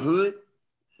up in the hood.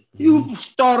 You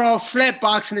start off flat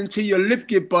boxing until your lip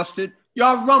get busted.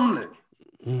 Y'all rumbling.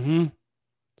 Mm-hmm.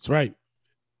 That's right.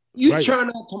 You turn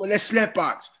out to that slap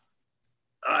box.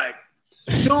 All right.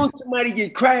 Soon somebody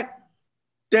get cracked,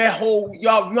 that whole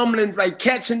y'all rumbling like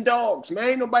cats and dogs, man.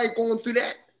 Ain't nobody going through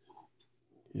that.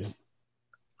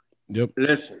 Yep.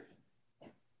 Listen,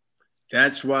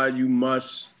 that's why you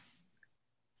must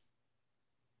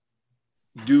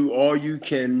do all you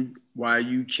can while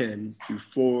you can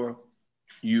before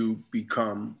you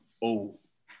become old.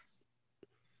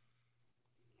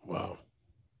 Wow.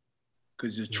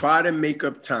 Because to try to make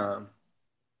up time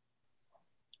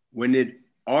when it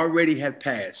already had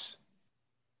passed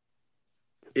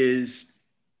is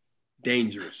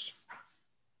dangerous.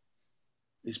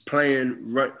 It's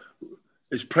playing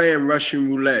Russian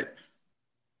roulette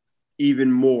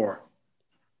even more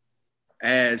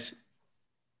as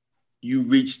you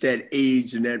reach that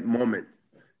age and that moment.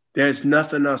 There's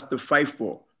nothing else to fight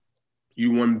for.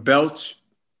 You won belts.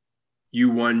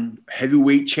 You won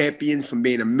heavyweight champion from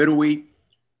being a middleweight.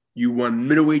 You won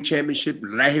middleweight championship,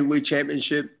 light heavyweight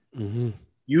championship. Mm-hmm.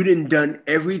 You done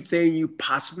everything you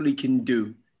possibly can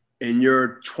do in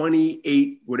your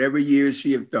 28, whatever years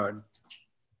you have done.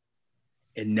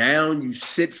 And now you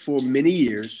sit for many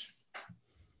years.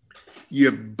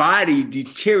 Your body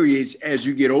deteriorates as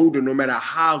you get older, no matter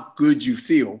how good you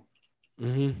feel.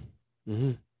 Mm-hmm.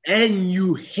 Mm-hmm. And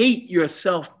you hate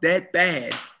yourself that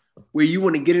bad where you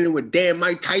want to get into with damn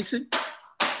Mike Tyson.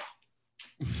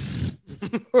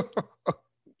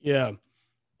 Yeah.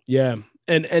 Yeah.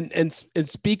 And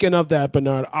speaking of that,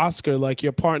 Bernard, Oscar, like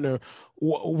your partner,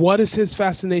 what is his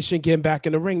fascination getting back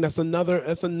in the ring?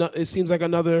 It seems like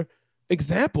another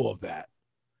example of that.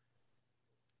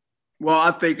 Well,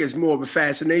 I think it's more of a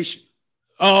fascination.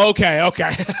 Oh, okay.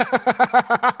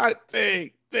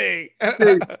 Dang.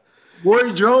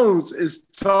 Roy Jones is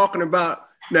talking about,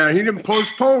 now he didn't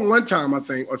postpone one time, I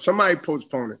think, or somebody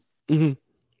postponed it. Mm-hmm.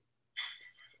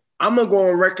 I'm going to go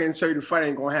on record and say the fight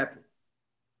ain't going to happen.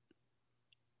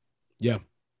 Yeah.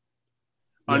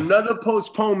 Another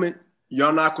postponement,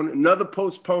 another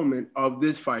postponement of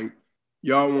this fight,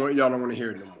 y'all don't want to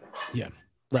hear it no more. Yeah.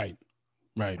 Right.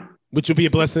 Which will be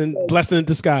a blessing in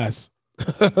disguise.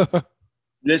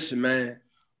 Listen, man,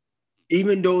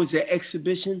 even though it's an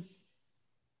exhibition,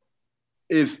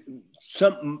 if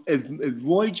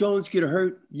Roy Jones get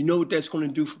hurt, you know what that's going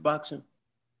to do for boxing?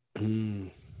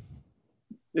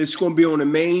 It's going to be on a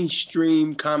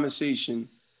mainstream conversation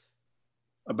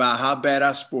about how bad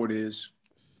our sport is.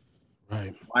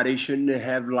 Right. Why they shouldn't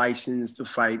have license to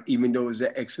fight, even though it's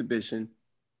an exhibition.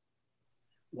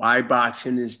 Why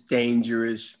boxing is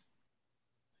dangerous.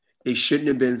 They shouldn't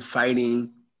have been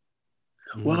fighting.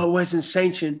 Well, it wasn't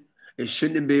sanctioned. It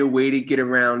shouldn't have been a way to get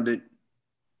around it.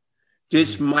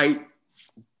 This might,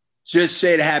 just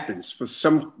say it happens for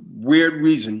some weird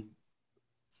reason.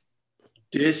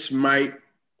 This might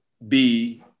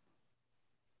be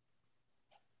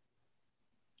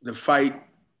the fight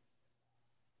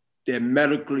that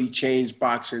medically changed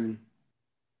boxing,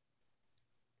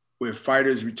 where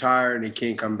fighters retire and they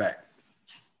can't come back.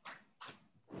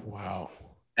 Wow.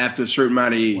 After a certain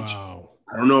amount of age. Wow.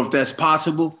 I don't know if that's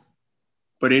possible,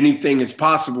 but anything is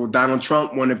possible. Donald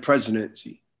Trump won the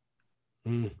presidency.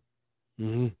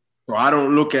 Mm-hmm. So I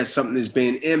don't look at something as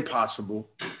being impossible.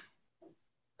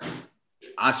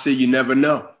 I say you never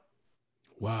know.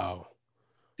 Wow.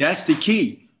 That's the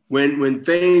key. When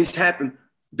things happen,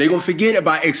 they're going to forget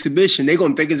about exhibition. They're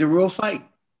going to think it's a real fight.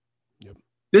 Yep.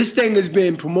 This thing is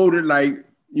being promoted like,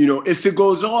 if it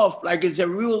goes off, like it's a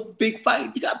real big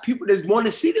fight. You got people that want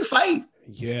to see the fight.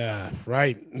 Yeah,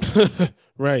 right.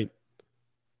 Right.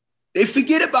 They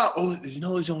forget about,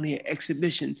 it's only an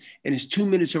exhibition and it's 2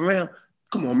 minutes around.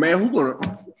 Come on, man. Who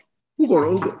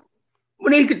gonna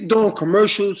when they get doing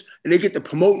commercials and they get to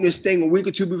promoting this thing a week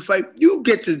or two before fight, you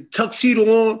get the tuxedo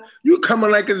on, you coming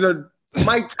like it's a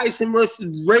Mike Tyson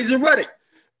versus Razor Ruddock.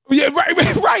 Yeah,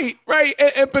 right.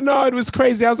 And Bernard was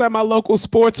crazy. I was at my local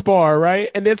sports bar, right?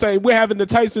 And it's like, we're having the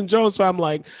Tyson Jones. So I'm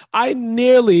like, I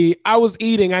nearly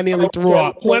threw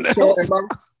up.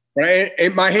 Right?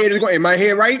 Am my head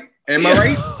right? Am I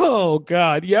right? Oh,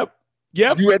 God. Yep.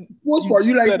 You at the sports bar,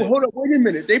 you like, hold up, wait a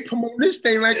minute. They promote this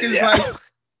thing like it's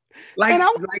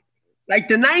like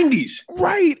the 90s.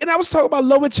 Right. And I was talking about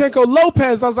Lomachenko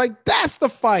Lopez. I was like, that's the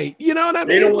fight. You know what I mean?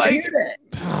 They don't like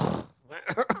that.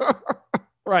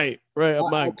 Right.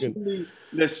 My goodness.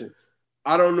 Listen,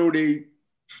 I don't know the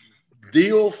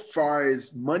deal far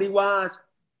as money-wise.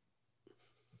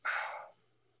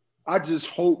 I just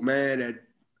hope, man, that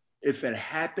if it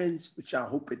happens, which I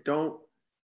hope it don't,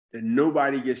 that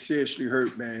nobody gets seriously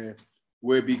hurt, man,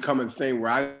 where it become a thing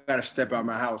where I got to step out of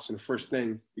my house and the first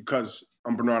thing, because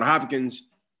I'm Bernard Hopkins,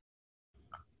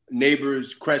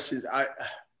 neighbors, questions.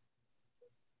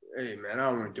 Hey, man, I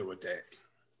don't want to deal with that.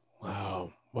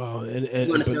 Wow. And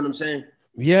you understand what I'm saying?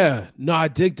 Yeah, no, I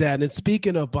dig that. And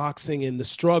speaking of boxing and the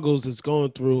struggles it's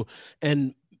going through,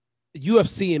 and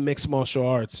UFC and mixed martial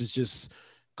arts is just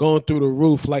going through the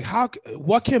roof. Like,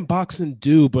 what can boxing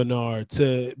do, Bernard,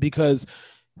 because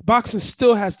boxing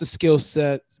still has the skill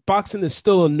set. Boxing is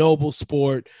still a noble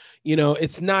sport. You know,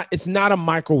 it's not a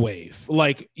microwave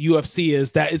like UFC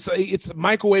is. That it's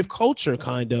microwave culture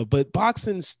kind of, but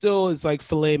boxing still is like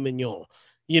filet mignon,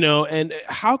 you know. And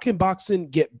how can boxing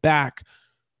get back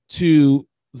to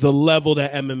the level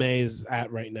that MMA is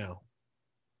at right now?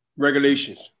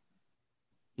 Regulations.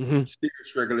 Mm-hmm.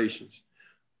 Serious regulations.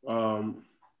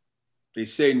 They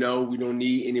say, no, we don't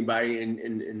need anybody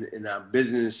in our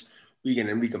business. We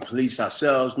can police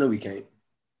ourselves. No, we can't.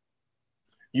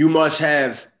 You must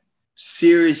have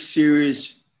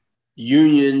serious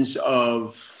unions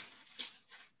of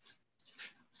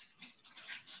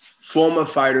former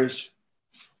fighters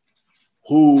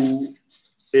who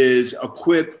is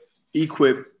equipped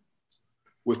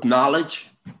with knowledge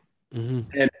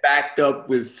and backed up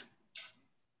with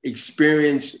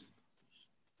experienced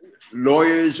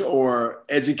lawyers or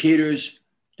educators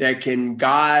that can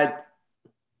guide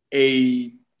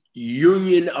a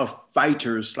union of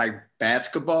fighters like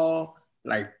basketball,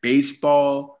 like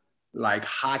baseball, like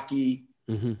hockey.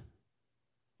 Mm-hmm.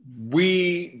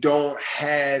 We don't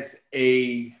have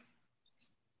a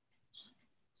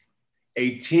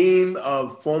team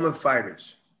of former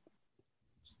fighters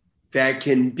that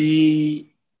can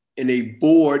be in a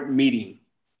board meeting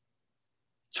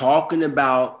talking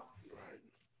about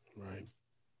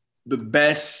the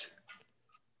best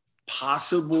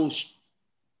possible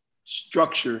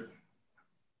structure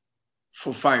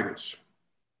for fighters.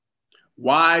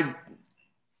 Why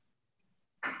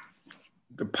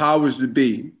the powers that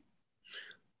be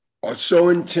are so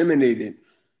intimidated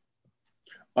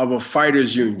of a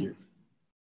fighters union.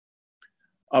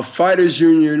 A fighters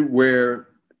union where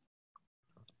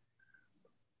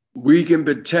we can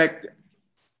protect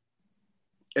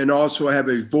and also have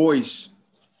a voice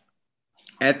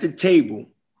at the table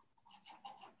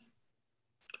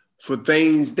for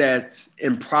things that's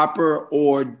improper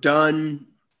or done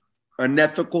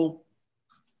unethical.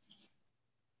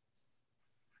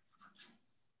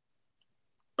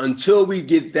 Until we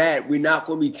get that, we're not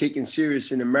going to be taken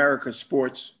serious in American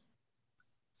sports.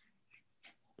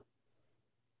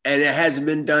 And it hasn't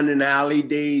been done in the Ali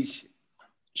days,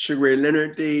 Sugar Ray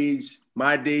Leonard days,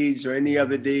 my days, or any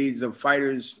other days of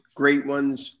fighters, great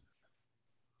ones,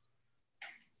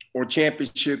 or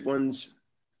championship ones,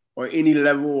 or any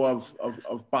level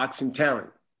of boxing talent.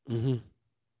 Mm-hmm.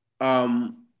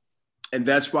 And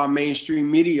that's why mainstream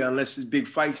media, unless it's big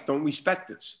fights, don't respect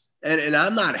us. And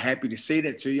I'm not happy to say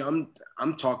that to you.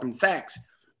 I'm talking facts.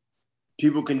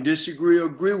 People can disagree or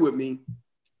agree with me,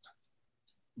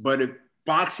 but if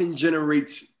boxing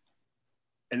generates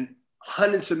and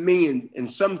hundreds of millions, in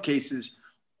some cases,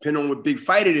 depending on what big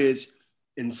fight it is,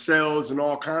 in sales and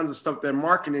all kinds of stuff they're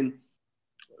marketing,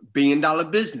 $1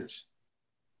 billion business.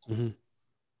 Mm-hmm.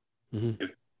 Mm-hmm.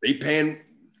 If they paying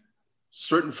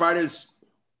certain fighters,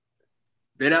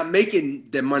 they're not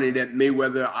making the money that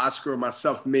Mayweather, Oscar, or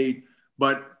myself made,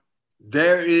 but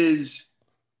there is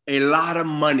a lot of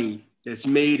money that's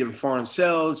made in foreign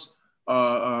sales,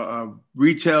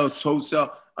 retail,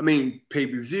 wholesale. I mean,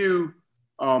 pay-per-view,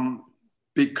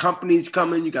 big companies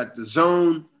coming. You got the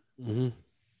Zone. Mm-hmm.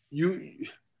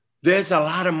 There's a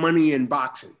lot of money in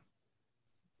boxing,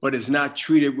 but it's not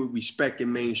treated with respect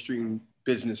in mainstream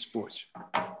business sports.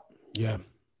 Yeah,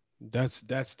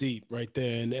 that's deep right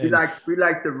there. And we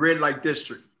like the red light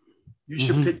district. You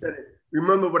should pick that.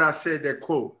 Remember what I said, that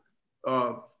quote.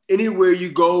 Anywhere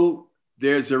you go,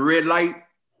 there's a red light.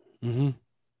 Mm-hmm.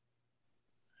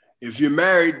 If you're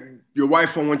married, your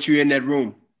wife won't want you in that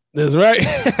room. That's right.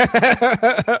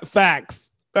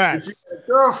 Facts. If you have a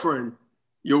girlfriend,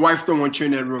 your wife don't want you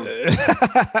in that room.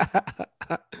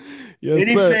 Yes,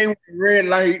 anything with red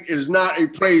light is not a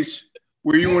place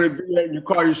where you want to be at and you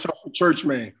call yourself a church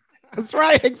man. That's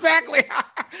right, exactly.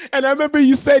 And I remember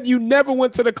you said you never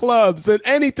went to the clubs and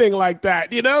anything like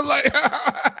that, you know, like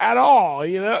at all,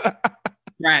 you know.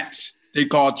 Traps. They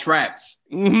call traps.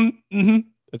 Mm-hmm, mm-hmm.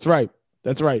 That's right.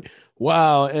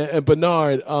 Wow. And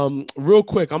Bernard, real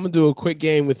quick, I'm gonna do a quick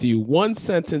game with you. One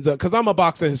sentence, because I'm a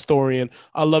boxing historian.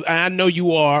 And I know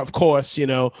you are, of course. I'm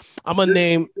gonna This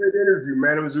name. was a great interview,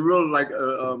 man. It was a real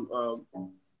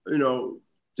you know,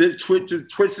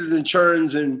 twists and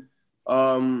turns, and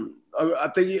I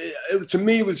think to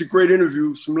me it was a great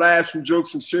interview. Some laughs, some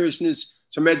jokes, some seriousness,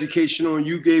 some educational. And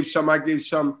you gave some, I gave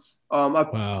some.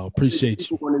 Wow, appreciate you.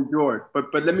 People want to enjoy it.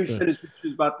 But let me finish what you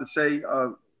was about to say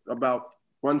about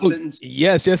one sentence.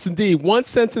 Yes, indeed. One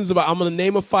sentence about I'm going to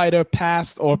name a fighter,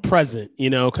 past or present,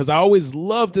 because I always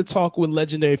love to talk with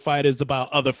legendary fighters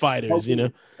about other fighters,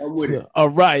 I'm with it. All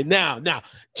right. Now,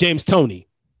 James Toney.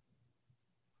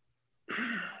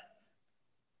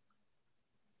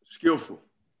 Skillful.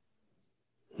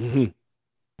 Mm-hmm.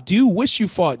 Do you wish you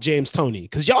fought James Toney?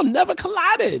 Because y'all never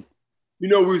collided. We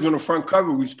was on the front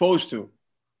cover. We supposed to.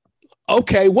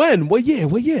 Okay, when? What year?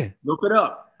 Look it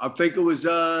up. I think it was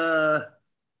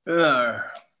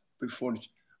before.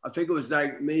 I think it was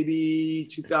like maybe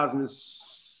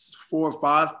 2004 or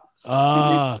 5.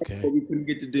 Okay. We couldn't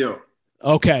get the deal.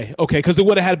 Okay, because it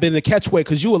would have had been the catchweight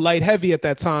because you were light heavy at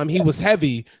that time. He was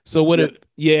heavy, so would it?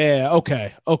 Yeah.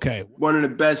 Okay. One of the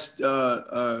best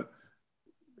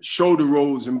shoulder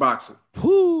rolls in boxing.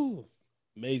 Whoo,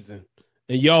 amazing.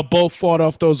 And y'all both fought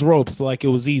off those ropes like it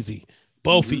was easy.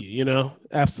 Both of you,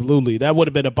 absolutely. That would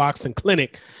have been a boxing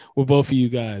clinic with both of you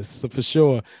guys, so for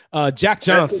sure. Jack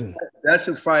Johnson. That's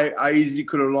a fight I easily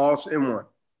could have lost and won.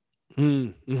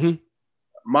 Mm-hmm.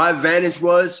 My advantage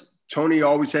was Tony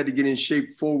always had to get in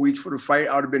shape 4 weeks for the fight.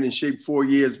 I would have been in shape 4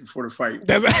 years before the fight.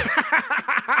 That's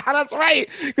right,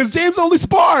 because James only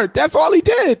sparred. That's all he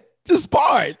did, just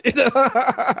sparred.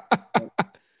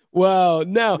 Wow.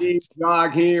 Now he didn't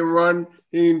jog, he didn't run,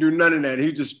 he didn't do none of that.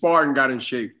 He just sparred and got in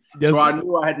shape. So I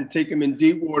knew I had to take him in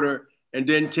deep water and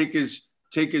then take his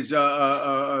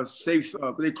safe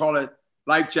what they call it,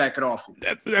 life jacket off him.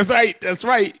 That's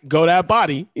right. Go that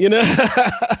body,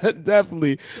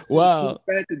 definitely. Wow.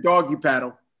 The doggy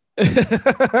paddle.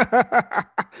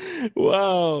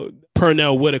 Wow.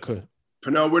 Pernell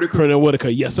Whitaker.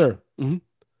 Yes, sir. Mm-hmm.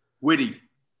 Witty.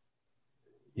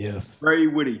 Yes. Very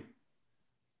witty.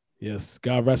 Yes.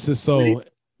 God rest his soul.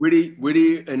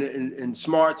 Witty and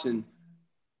smarts, and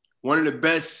one of the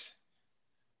best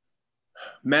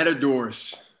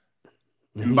matadors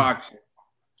in boxing.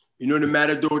 You know the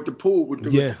matador at the pool with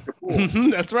the pool.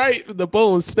 That's right. The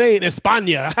bull in Spain,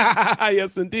 España.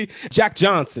 Yes, indeed. Jack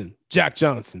Johnson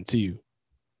to you.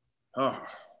 Oh,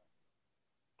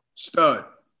 stud.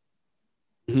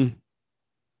 Mm-hmm.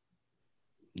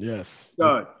 Yes.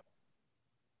 Stud.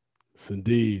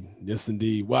 Yes,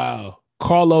 indeed. Wow.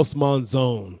 Carlos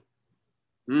Monzon.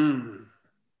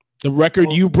 The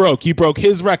record you broke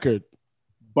his record.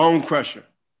 Bone crusher.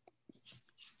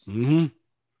 Mm-hmm.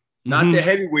 Not the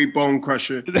heavyweight bone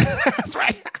crusher. That's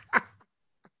right.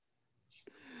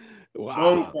 Wow.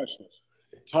 Bone crusher.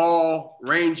 Tall,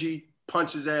 rangy,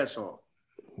 punch his ass off.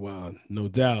 Wow. No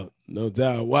doubt.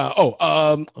 Wow.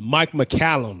 Oh, Mike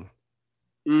McCallum.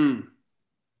 The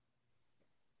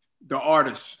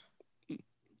artist.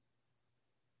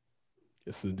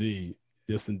 Yes, indeed.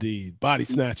 Body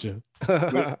snatcher.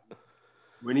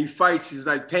 When he fights, he's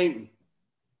like painting.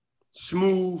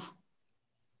 Smooth.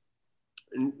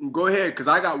 And go ahead, because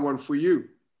I got one for you.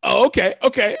 Oh,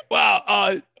 okay.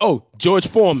 Wow. George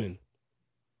Foreman.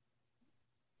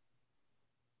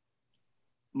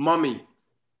 Mummy.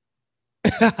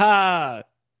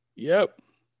 Yep.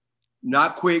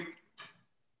 Not quick,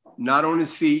 not on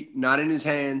his feet, not in his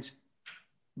hands.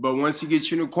 But once he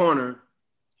gets you in the corner,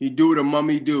 he do what a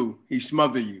mummy do. He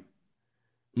smother you.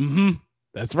 Mm-hmm.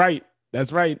 That's right.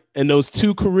 And those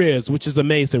 2 careers, which is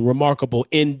amazing, remarkable,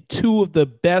 in 2 of the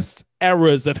best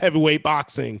eras of heavyweight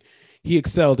boxing, he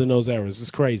excelled in those eras. It's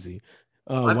crazy.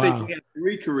 I think he had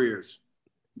 3 careers.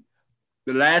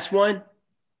 The last one,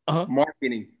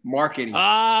 marketing.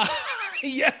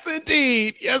 Yes,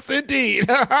 indeed.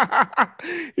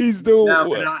 He's doing.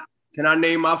 Now, can I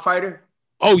name my fighter?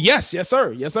 Oh, yes,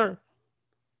 sir.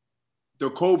 The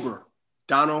Cobra,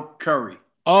 Donald Curry.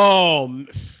 Oh,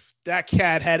 that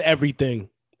cat had everything.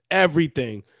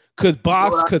 Could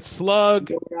box, could slug.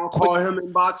 You know what I'll call him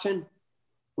in boxing?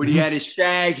 When he had his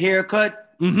shag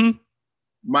haircut? Mm-hmm.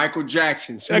 Michael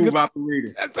Jackson, smooth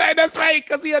operator. That's right,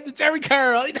 because he had the Jerry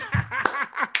curl.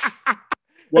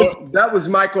 Well, that was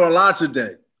Michael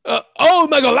Olajide.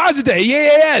 Michael Olajide.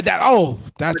 Yeah.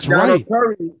 That's right. Donald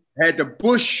Curry had the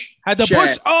bush.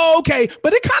 Bush. Oh, okay.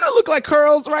 But it kind of looked like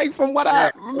curls, right? From what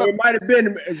I remember. It might have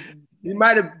been. He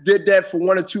might have did that for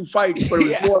 1 or 2 fights, but it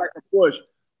was more like a bush.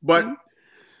 But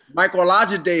Michael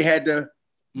Olajide had the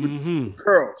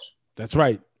curls. That's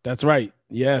right.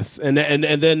 Yes, and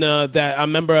then that I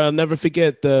remember. I'll never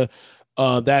forget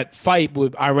that fight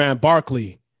with Iran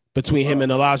Barkley between him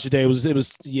and Elijah Day. It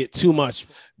was too much.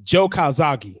 Joe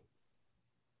Calzaghe.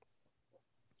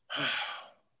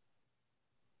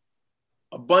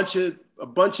 A bunch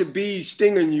of bees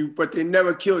stinging you, but they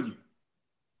never killed you.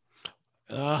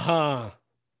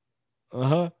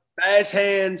 Fast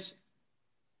hands,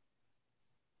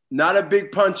 not a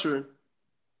big puncher,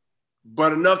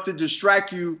 but enough to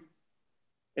distract you.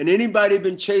 And anybody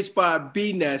been chased by a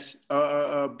bee nest,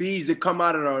 bees that come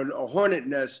out of a hornet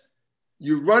nest,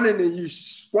 you running and you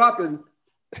swapping.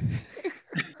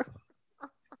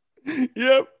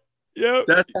 Yep.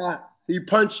 That's how he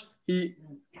punched.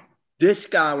 This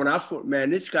guy, when I thought, man,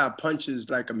 this guy punches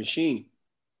like a machine.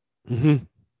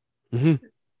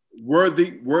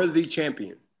 Worthy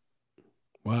champion.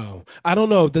 Wow. I don't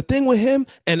know. The thing with him,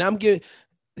 and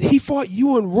he fought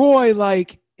you and Roy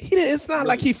like it's not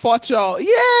like he fought y'all.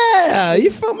 Yeah.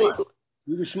 You feel me?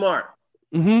 He was smart.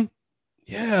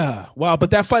 Yeah. Wow.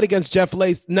 But that fight against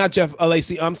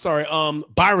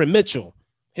Byron Mitchell,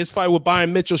 his fight with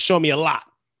Byron Mitchell showed me a lot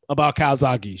about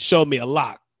Calzaghe. Showed me a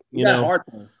lot. You know,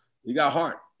 heart, man. He got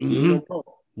heart.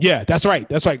 Yeah, that's right.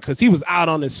 Because he was out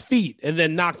on his feet and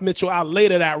then knocked Mitchell out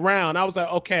later that round. I was like,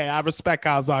 okay, I respect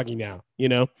Calzaghe now. You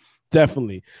know,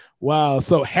 definitely. Wow.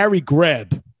 So Harry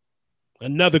Greb,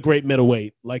 another great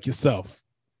middleweight like yourself.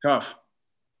 Tough.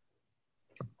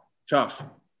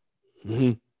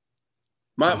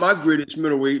 My greatest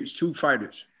middleweight is two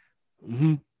fighters.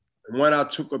 And one, I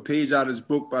took a page out of his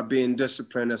book by being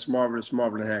disciplined. That's Marvin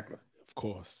Hagler. Of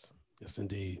course. Yes,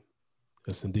 indeed.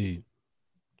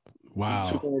 Wow.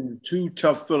 He took on two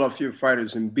tough Philadelphia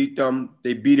fighters and beat them.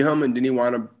 They beat him, and then he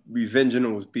wound up revenging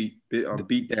those beat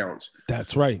downs.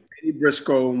 That's right. Eddie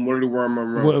Briscoe and Willie Worm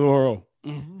Monroe.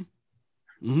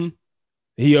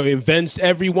 He avenged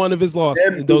every one of his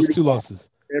losses, those two losses.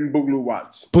 And Boogaloo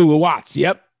Watts.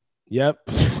 Yep.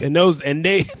 And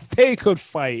they could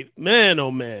fight. Man,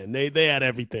 oh man. They had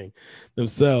everything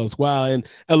themselves. Wow. And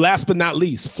last but not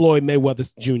least, Floyd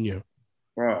Mayweather Jr.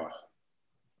 Oh.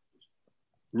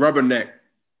 Rubberneck.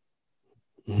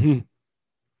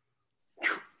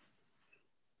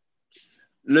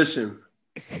 Listen,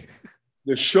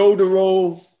 the shoulder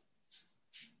roll,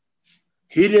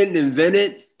 he didn't invent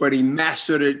it, but he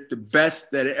mastered it the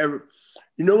best that it ever.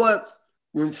 You know what?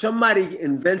 When somebody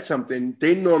invents something,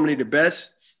 they normally the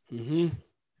best.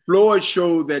 Floyd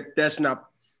showed that that's not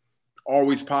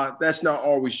always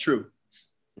true.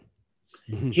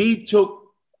 He took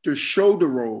the shoulder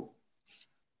roll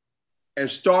and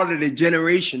started a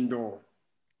generation doing.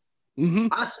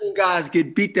 I seen guys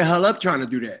get beat the hell up trying to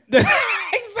do that.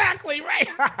 Exactly right.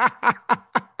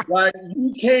 Like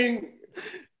you can't.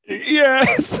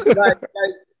 Yes.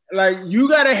 Like you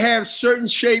got to have certain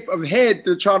shape of head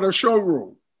to try to show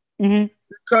roll.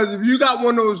 Because if you got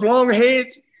one of those long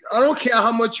heads, I don't care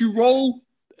how much you roll,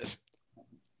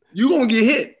 you're gonna get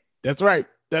hit. That's right.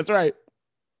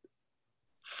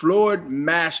 Floyd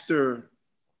mastered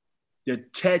the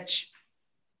touch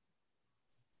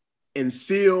and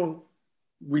feel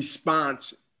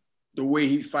response the way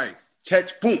he fight.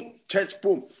 Touch, boom.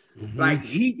 Like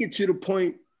you get to the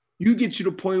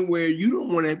point where you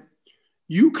don't want to,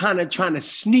 you kind of trying to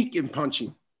sneak and punch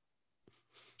him.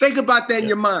 Think about that in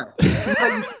your mind.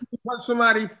 You punch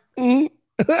somebody.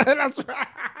 That's right.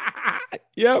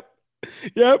 Yep.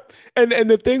 And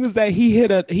the thing is that he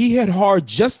hit hard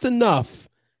just enough.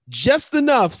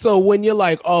 So when you're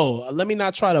like, oh, let me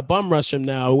not try to bum rush him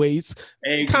now, where he's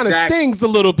kind of stings a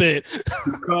little bit.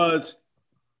 Because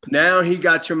now he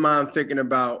got your mind thinking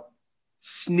about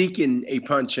sneaking a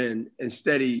punch in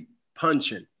instead of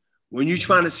punching. When you're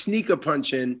trying to sneak a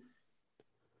punch in,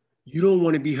 you don't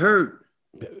want to be hurt.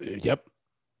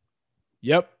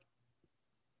 Yep.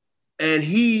 And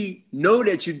he know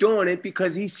that you're doing it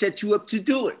because he set you up to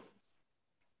do it.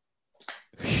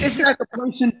 It's like a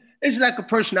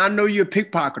person. I know you're a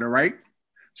pickpocketer, right?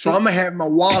 So I'm gonna have my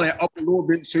wallet up a little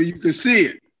bit so you can see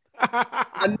it.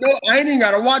 I know I ain't even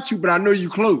gotta watch you, but I know you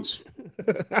close.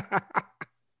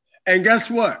 And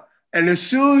guess what? And as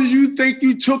soon as you think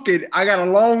you took it, I got a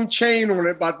long chain on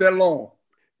it about that long.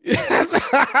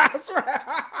 That's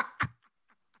right.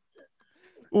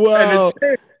 Wow.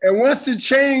 And once the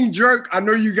chain jerk, I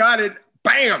know you got it.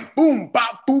 Bam, boom,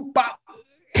 bop, boop, bop.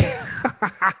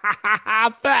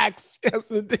 Facts. Yes,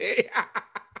 indeed.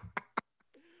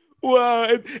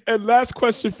 Well, and last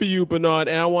question for you, Bernard.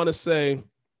 And I want to say,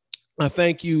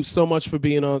 thank you so much for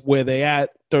being on Where They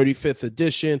At, 35th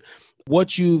edition.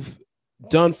 What you've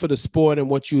done for the sport and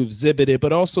what you exhibited,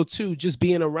 but also too just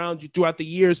being around you throughout the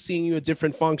years, seeing you at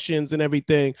different functions and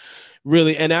everything.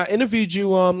 Really, and I interviewed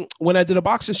you when I did a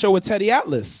boxing show with Teddy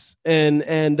Atlas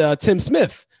and Tim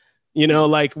Smith. You know,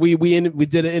 like we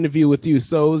did an interview with you,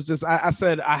 so it was just I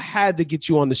said I had to get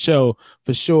you on the show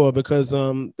for sure because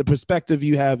the perspective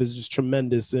you have is just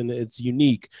tremendous and it's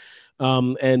unique.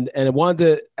 And I wanted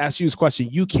to ask you this question.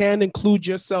 You can include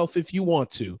yourself if you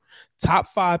want to. Top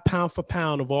 5 pound for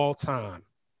pound of all time.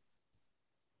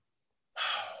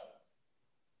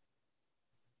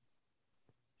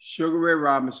 Sugar Ray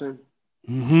Robinson.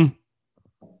 Mm-hmm.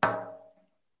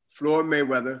 Floyd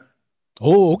Mayweather.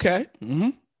 Oh, okay.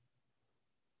 Mm-hmm.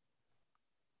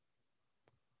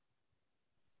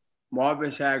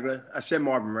 Marvin Hagler. I said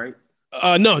Marvin, right?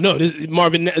 No,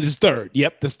 Marvin is third.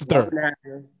 Yep, that's the third.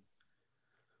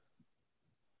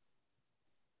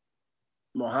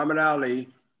 Muhammad Ali.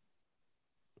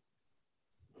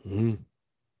 Mm-hmm.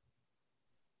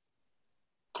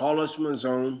 Carlos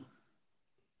Monzon.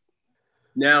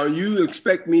 Now, you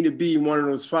expect me to be one of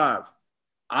those 5.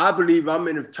 I believe I'm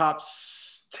in the top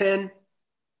 10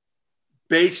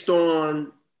 based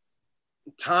on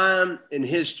time and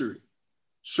history.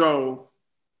 So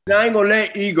I ain't gonna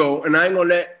let ego and I ain't gonna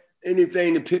let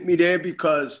anything to put me there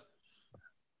because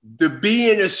to be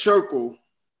in a circle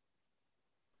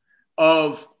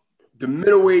of the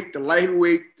middleweight, the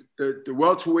lightweight, the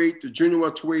welterweight, the junior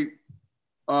welterweight,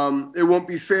 it won't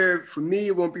be fair for me.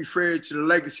 It won't be fair to the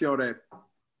legacy of that.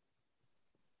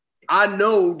 I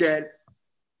know that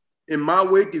in my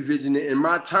weight division, in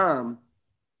my time,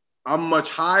 I'm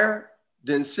much higher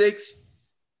than 6,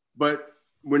 but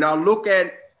when I look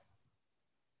at,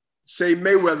 say,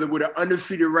 Mayweather with an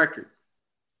undefeated record,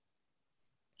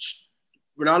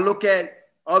 when I look at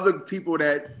other people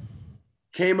that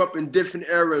came up in different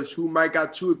eras who might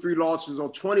got 2 or 3 losses or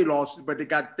 20 losses, but they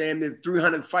got damn near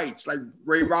 300 fights, like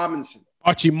Ray Robinson.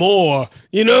 Archie Moore,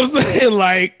 you know what I'm saying?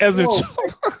 Like, as a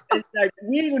like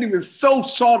we ain't gonna even throw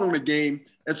salt on the game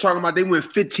and talking about they went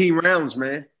 15 rounds,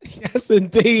 man. Yes,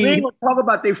 indeed. We ain't gonna talk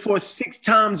about they fought 6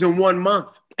 times in 1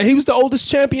 month. And he was the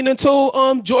oldest champion until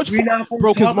George Floyd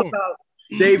broke his arm.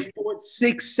 They fought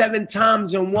 6, 7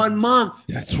 times in 1 month.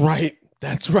 That's right.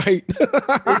 That's right.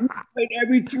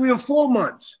 Every 3 or 4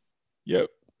 months. Yep.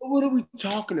 What are we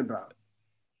talking about?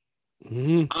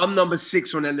 Mm-hmm. I'm number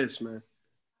 6 on that list, man.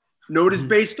 Know what it's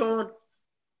based on?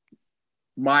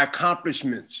 My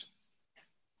accomplishments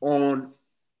on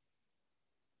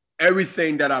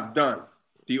everything that I've done.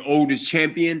 The oldest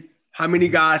champion. How many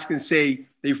guys can say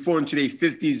they fought into their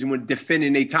 50s and were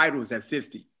defending their titles at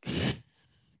 50?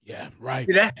 Yeah, right.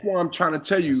 See, that's why I'm trying to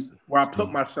tell you where I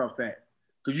put myself at.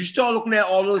 Because you start looking at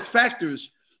all those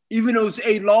factors, even those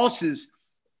 8 losses,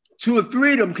 2 or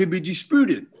 3 of them could be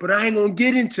disputed. But I ain't going to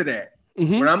get into that.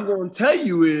 Mm-hmm. What I'm going to tell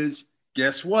you is,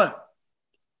 guess what?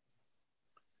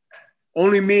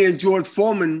 Only me and George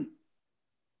Foreman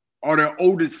are the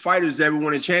oldest fighters that ever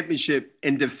won a championship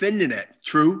and defended that.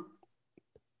 True?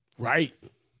 Right.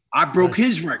 I broke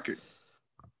his record.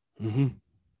 Mm-hmm.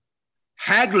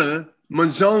 Hagler,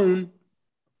 Monzon,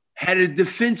 had a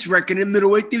defense record in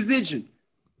middleweight division.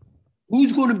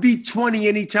 Who's going to beat 20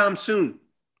 anytime soon?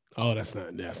 Oh, that's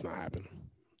not happening.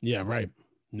 Yeah, right.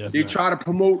 They try to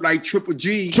promote like Triple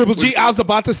G. Triple G, I was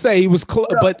about to say he was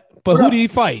but who did he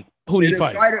fight? Who did he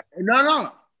fight? No.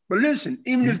 But listen,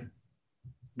 even if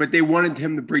but they wanted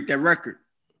him to break that record.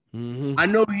 Mm-hmm. I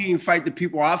know he didn't fight the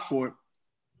people I fought,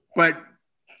 but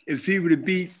if he would have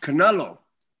beat Canelo,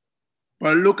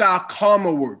 but look how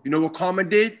Karma worked. You know what Karma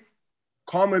did?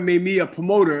 Karma made me a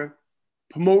promoter,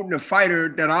 promoting a fighter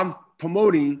that I'm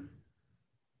promoting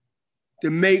to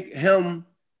make him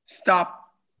stop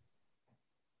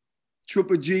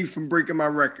Triple G from breaking my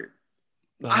record.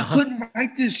 I couldn't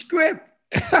write this script.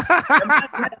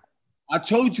 I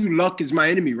told you luck is my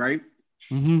enemy, right?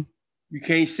 Mm-hmm. You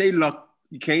can't say luck.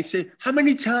 You can't say, how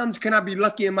many times can I be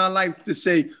lucky in my life to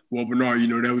say, well, Bernard, you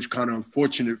know, that was kind of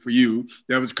unfortunate for you.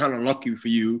 That was kind of lucky for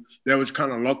you. That was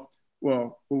kind of luck.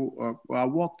 Well, I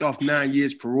walked off 9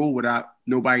 years parole without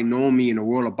nobody knowing me in the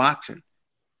world of boxing.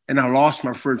 And I lost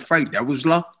my first fight. That was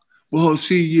luck. Well,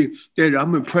 see,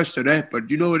 I'm impressed with that. But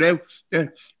you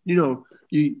know,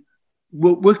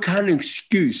 what kind of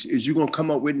excuse is you going to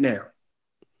come up with now?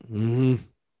 Mm-hmm.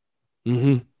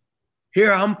 Mm-hmm.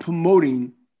 Here I'm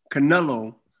promoting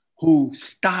Canelo, who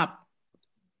stopped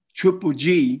Triple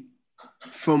G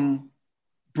from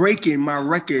breaking my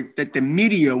record that the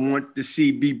media want to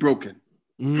see be broken.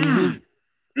 Mm-hmm.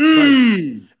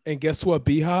 Right. And guess what,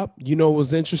 B-Hop? You know what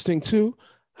was interesting too?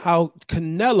 How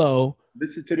Canelo...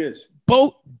 Listen to this.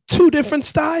 Both 2 different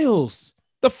styles.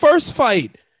 The first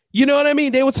fight, You know what I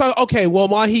mean? They would talk, okay, well,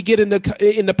 why he get in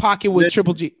the pocket with Listen,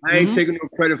 Triple G? I ain't taking no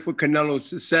credit for Canelo's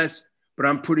success, but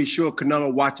I'm pretty sure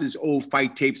Canelo watches old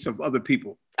fight tapes of other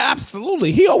people.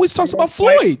 Absolutely. He always talks about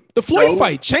Floyd. The Floyd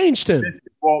fight changed him.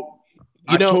 Well,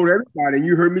 I told everybody, and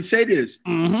you heard me say this,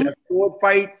 that Floyd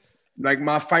fight, like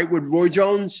my fight with Roy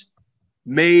Jones,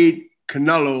 made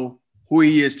Canelo who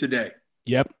he is today.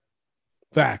 Yep.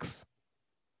 Facts.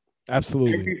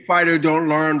 Absolutely. Every fighter don't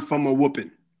learn from a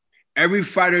whooping. Every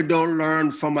fighter don't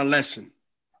learn from a lesson.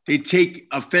 They take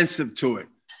offensive to it.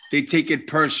 They take it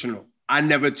personal. I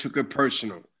never took it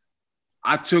personal.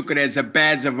 I took it as a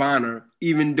badge of honor,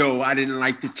 even though I didn't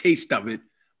like the taste of it.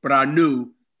 But I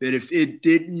knew that if it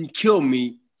didn't kill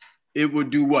me, it would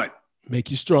do what? Make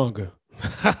you stronger.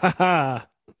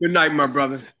 Good night, my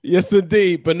brother. Yes,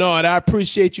 indeed. Bernard, I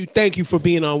appreciate you. Thank you for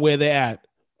being on Where They At.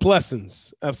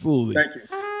 Blessings. Absolutely. Thank you.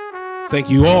 Thank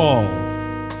you all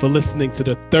for listening to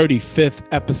the 35th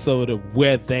episode of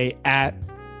Where They At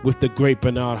with the great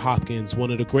Bernard Hopkins, one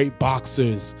of the great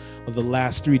boxers of the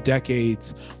last 3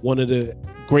 decades, one of the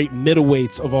great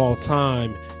middleweights of all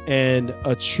time, and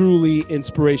a truly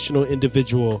inspirational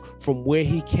individual from where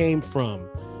he came from,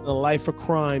 a life of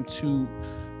crime, to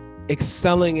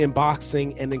excelling in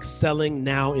boxing and excelling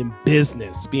now in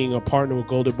business, being a partner with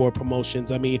Golden Boy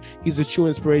Promotions. I mean, he's a true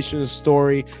inspirational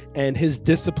story, and his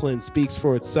discipline speaks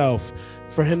for itself.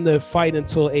 For him to fight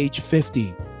until age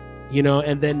 50,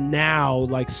 and then now,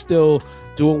 like, still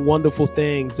doing wonderful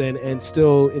things and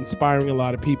still inspiring a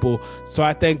lot of people. So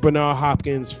I thank Bernard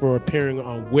Hopkins for appearing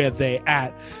on Where They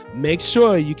At. Make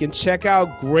sure you can check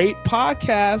out great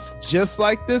podcasts just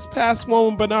like this past one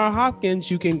with Bernard Hopkins.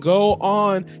 You can go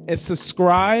on and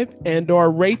subscribe and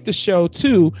or rate the show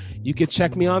too. You can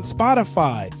check me on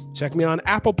Spotify, check me on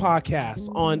Apple Podcasts,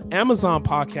 on Amazon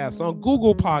Podcasts, on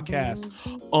Google Podcasts,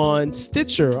 on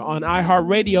Stitcher, on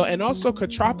iHeartRadio, and also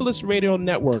Catropolis Radio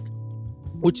Network,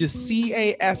 which is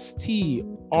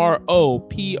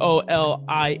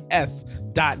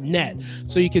CASTROPOLIS.net.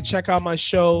 So you can check out my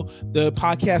show, the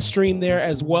podcast stream there,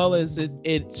 as well as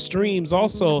it streams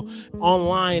also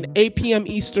online 8 p.m.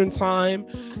 Eastern time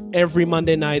every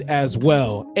Monday night as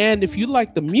well. And if you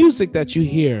like the music that you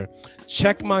hear,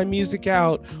 check my music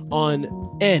out on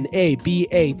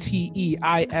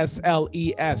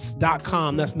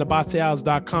NABATEISLES.com. That's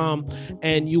nabateals.com.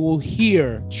 And you will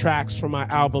hear tracks from my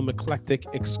album, Eclectic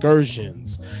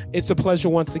Excursions. It's a pleasure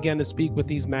once again to speak with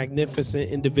these magnificent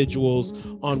individuals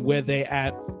on Where They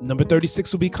At. Number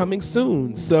 36 will be coming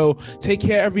soon. So take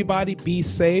care, everybody. Be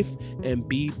safe and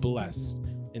be blessed.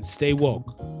 And stay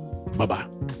woke. Bye-bye.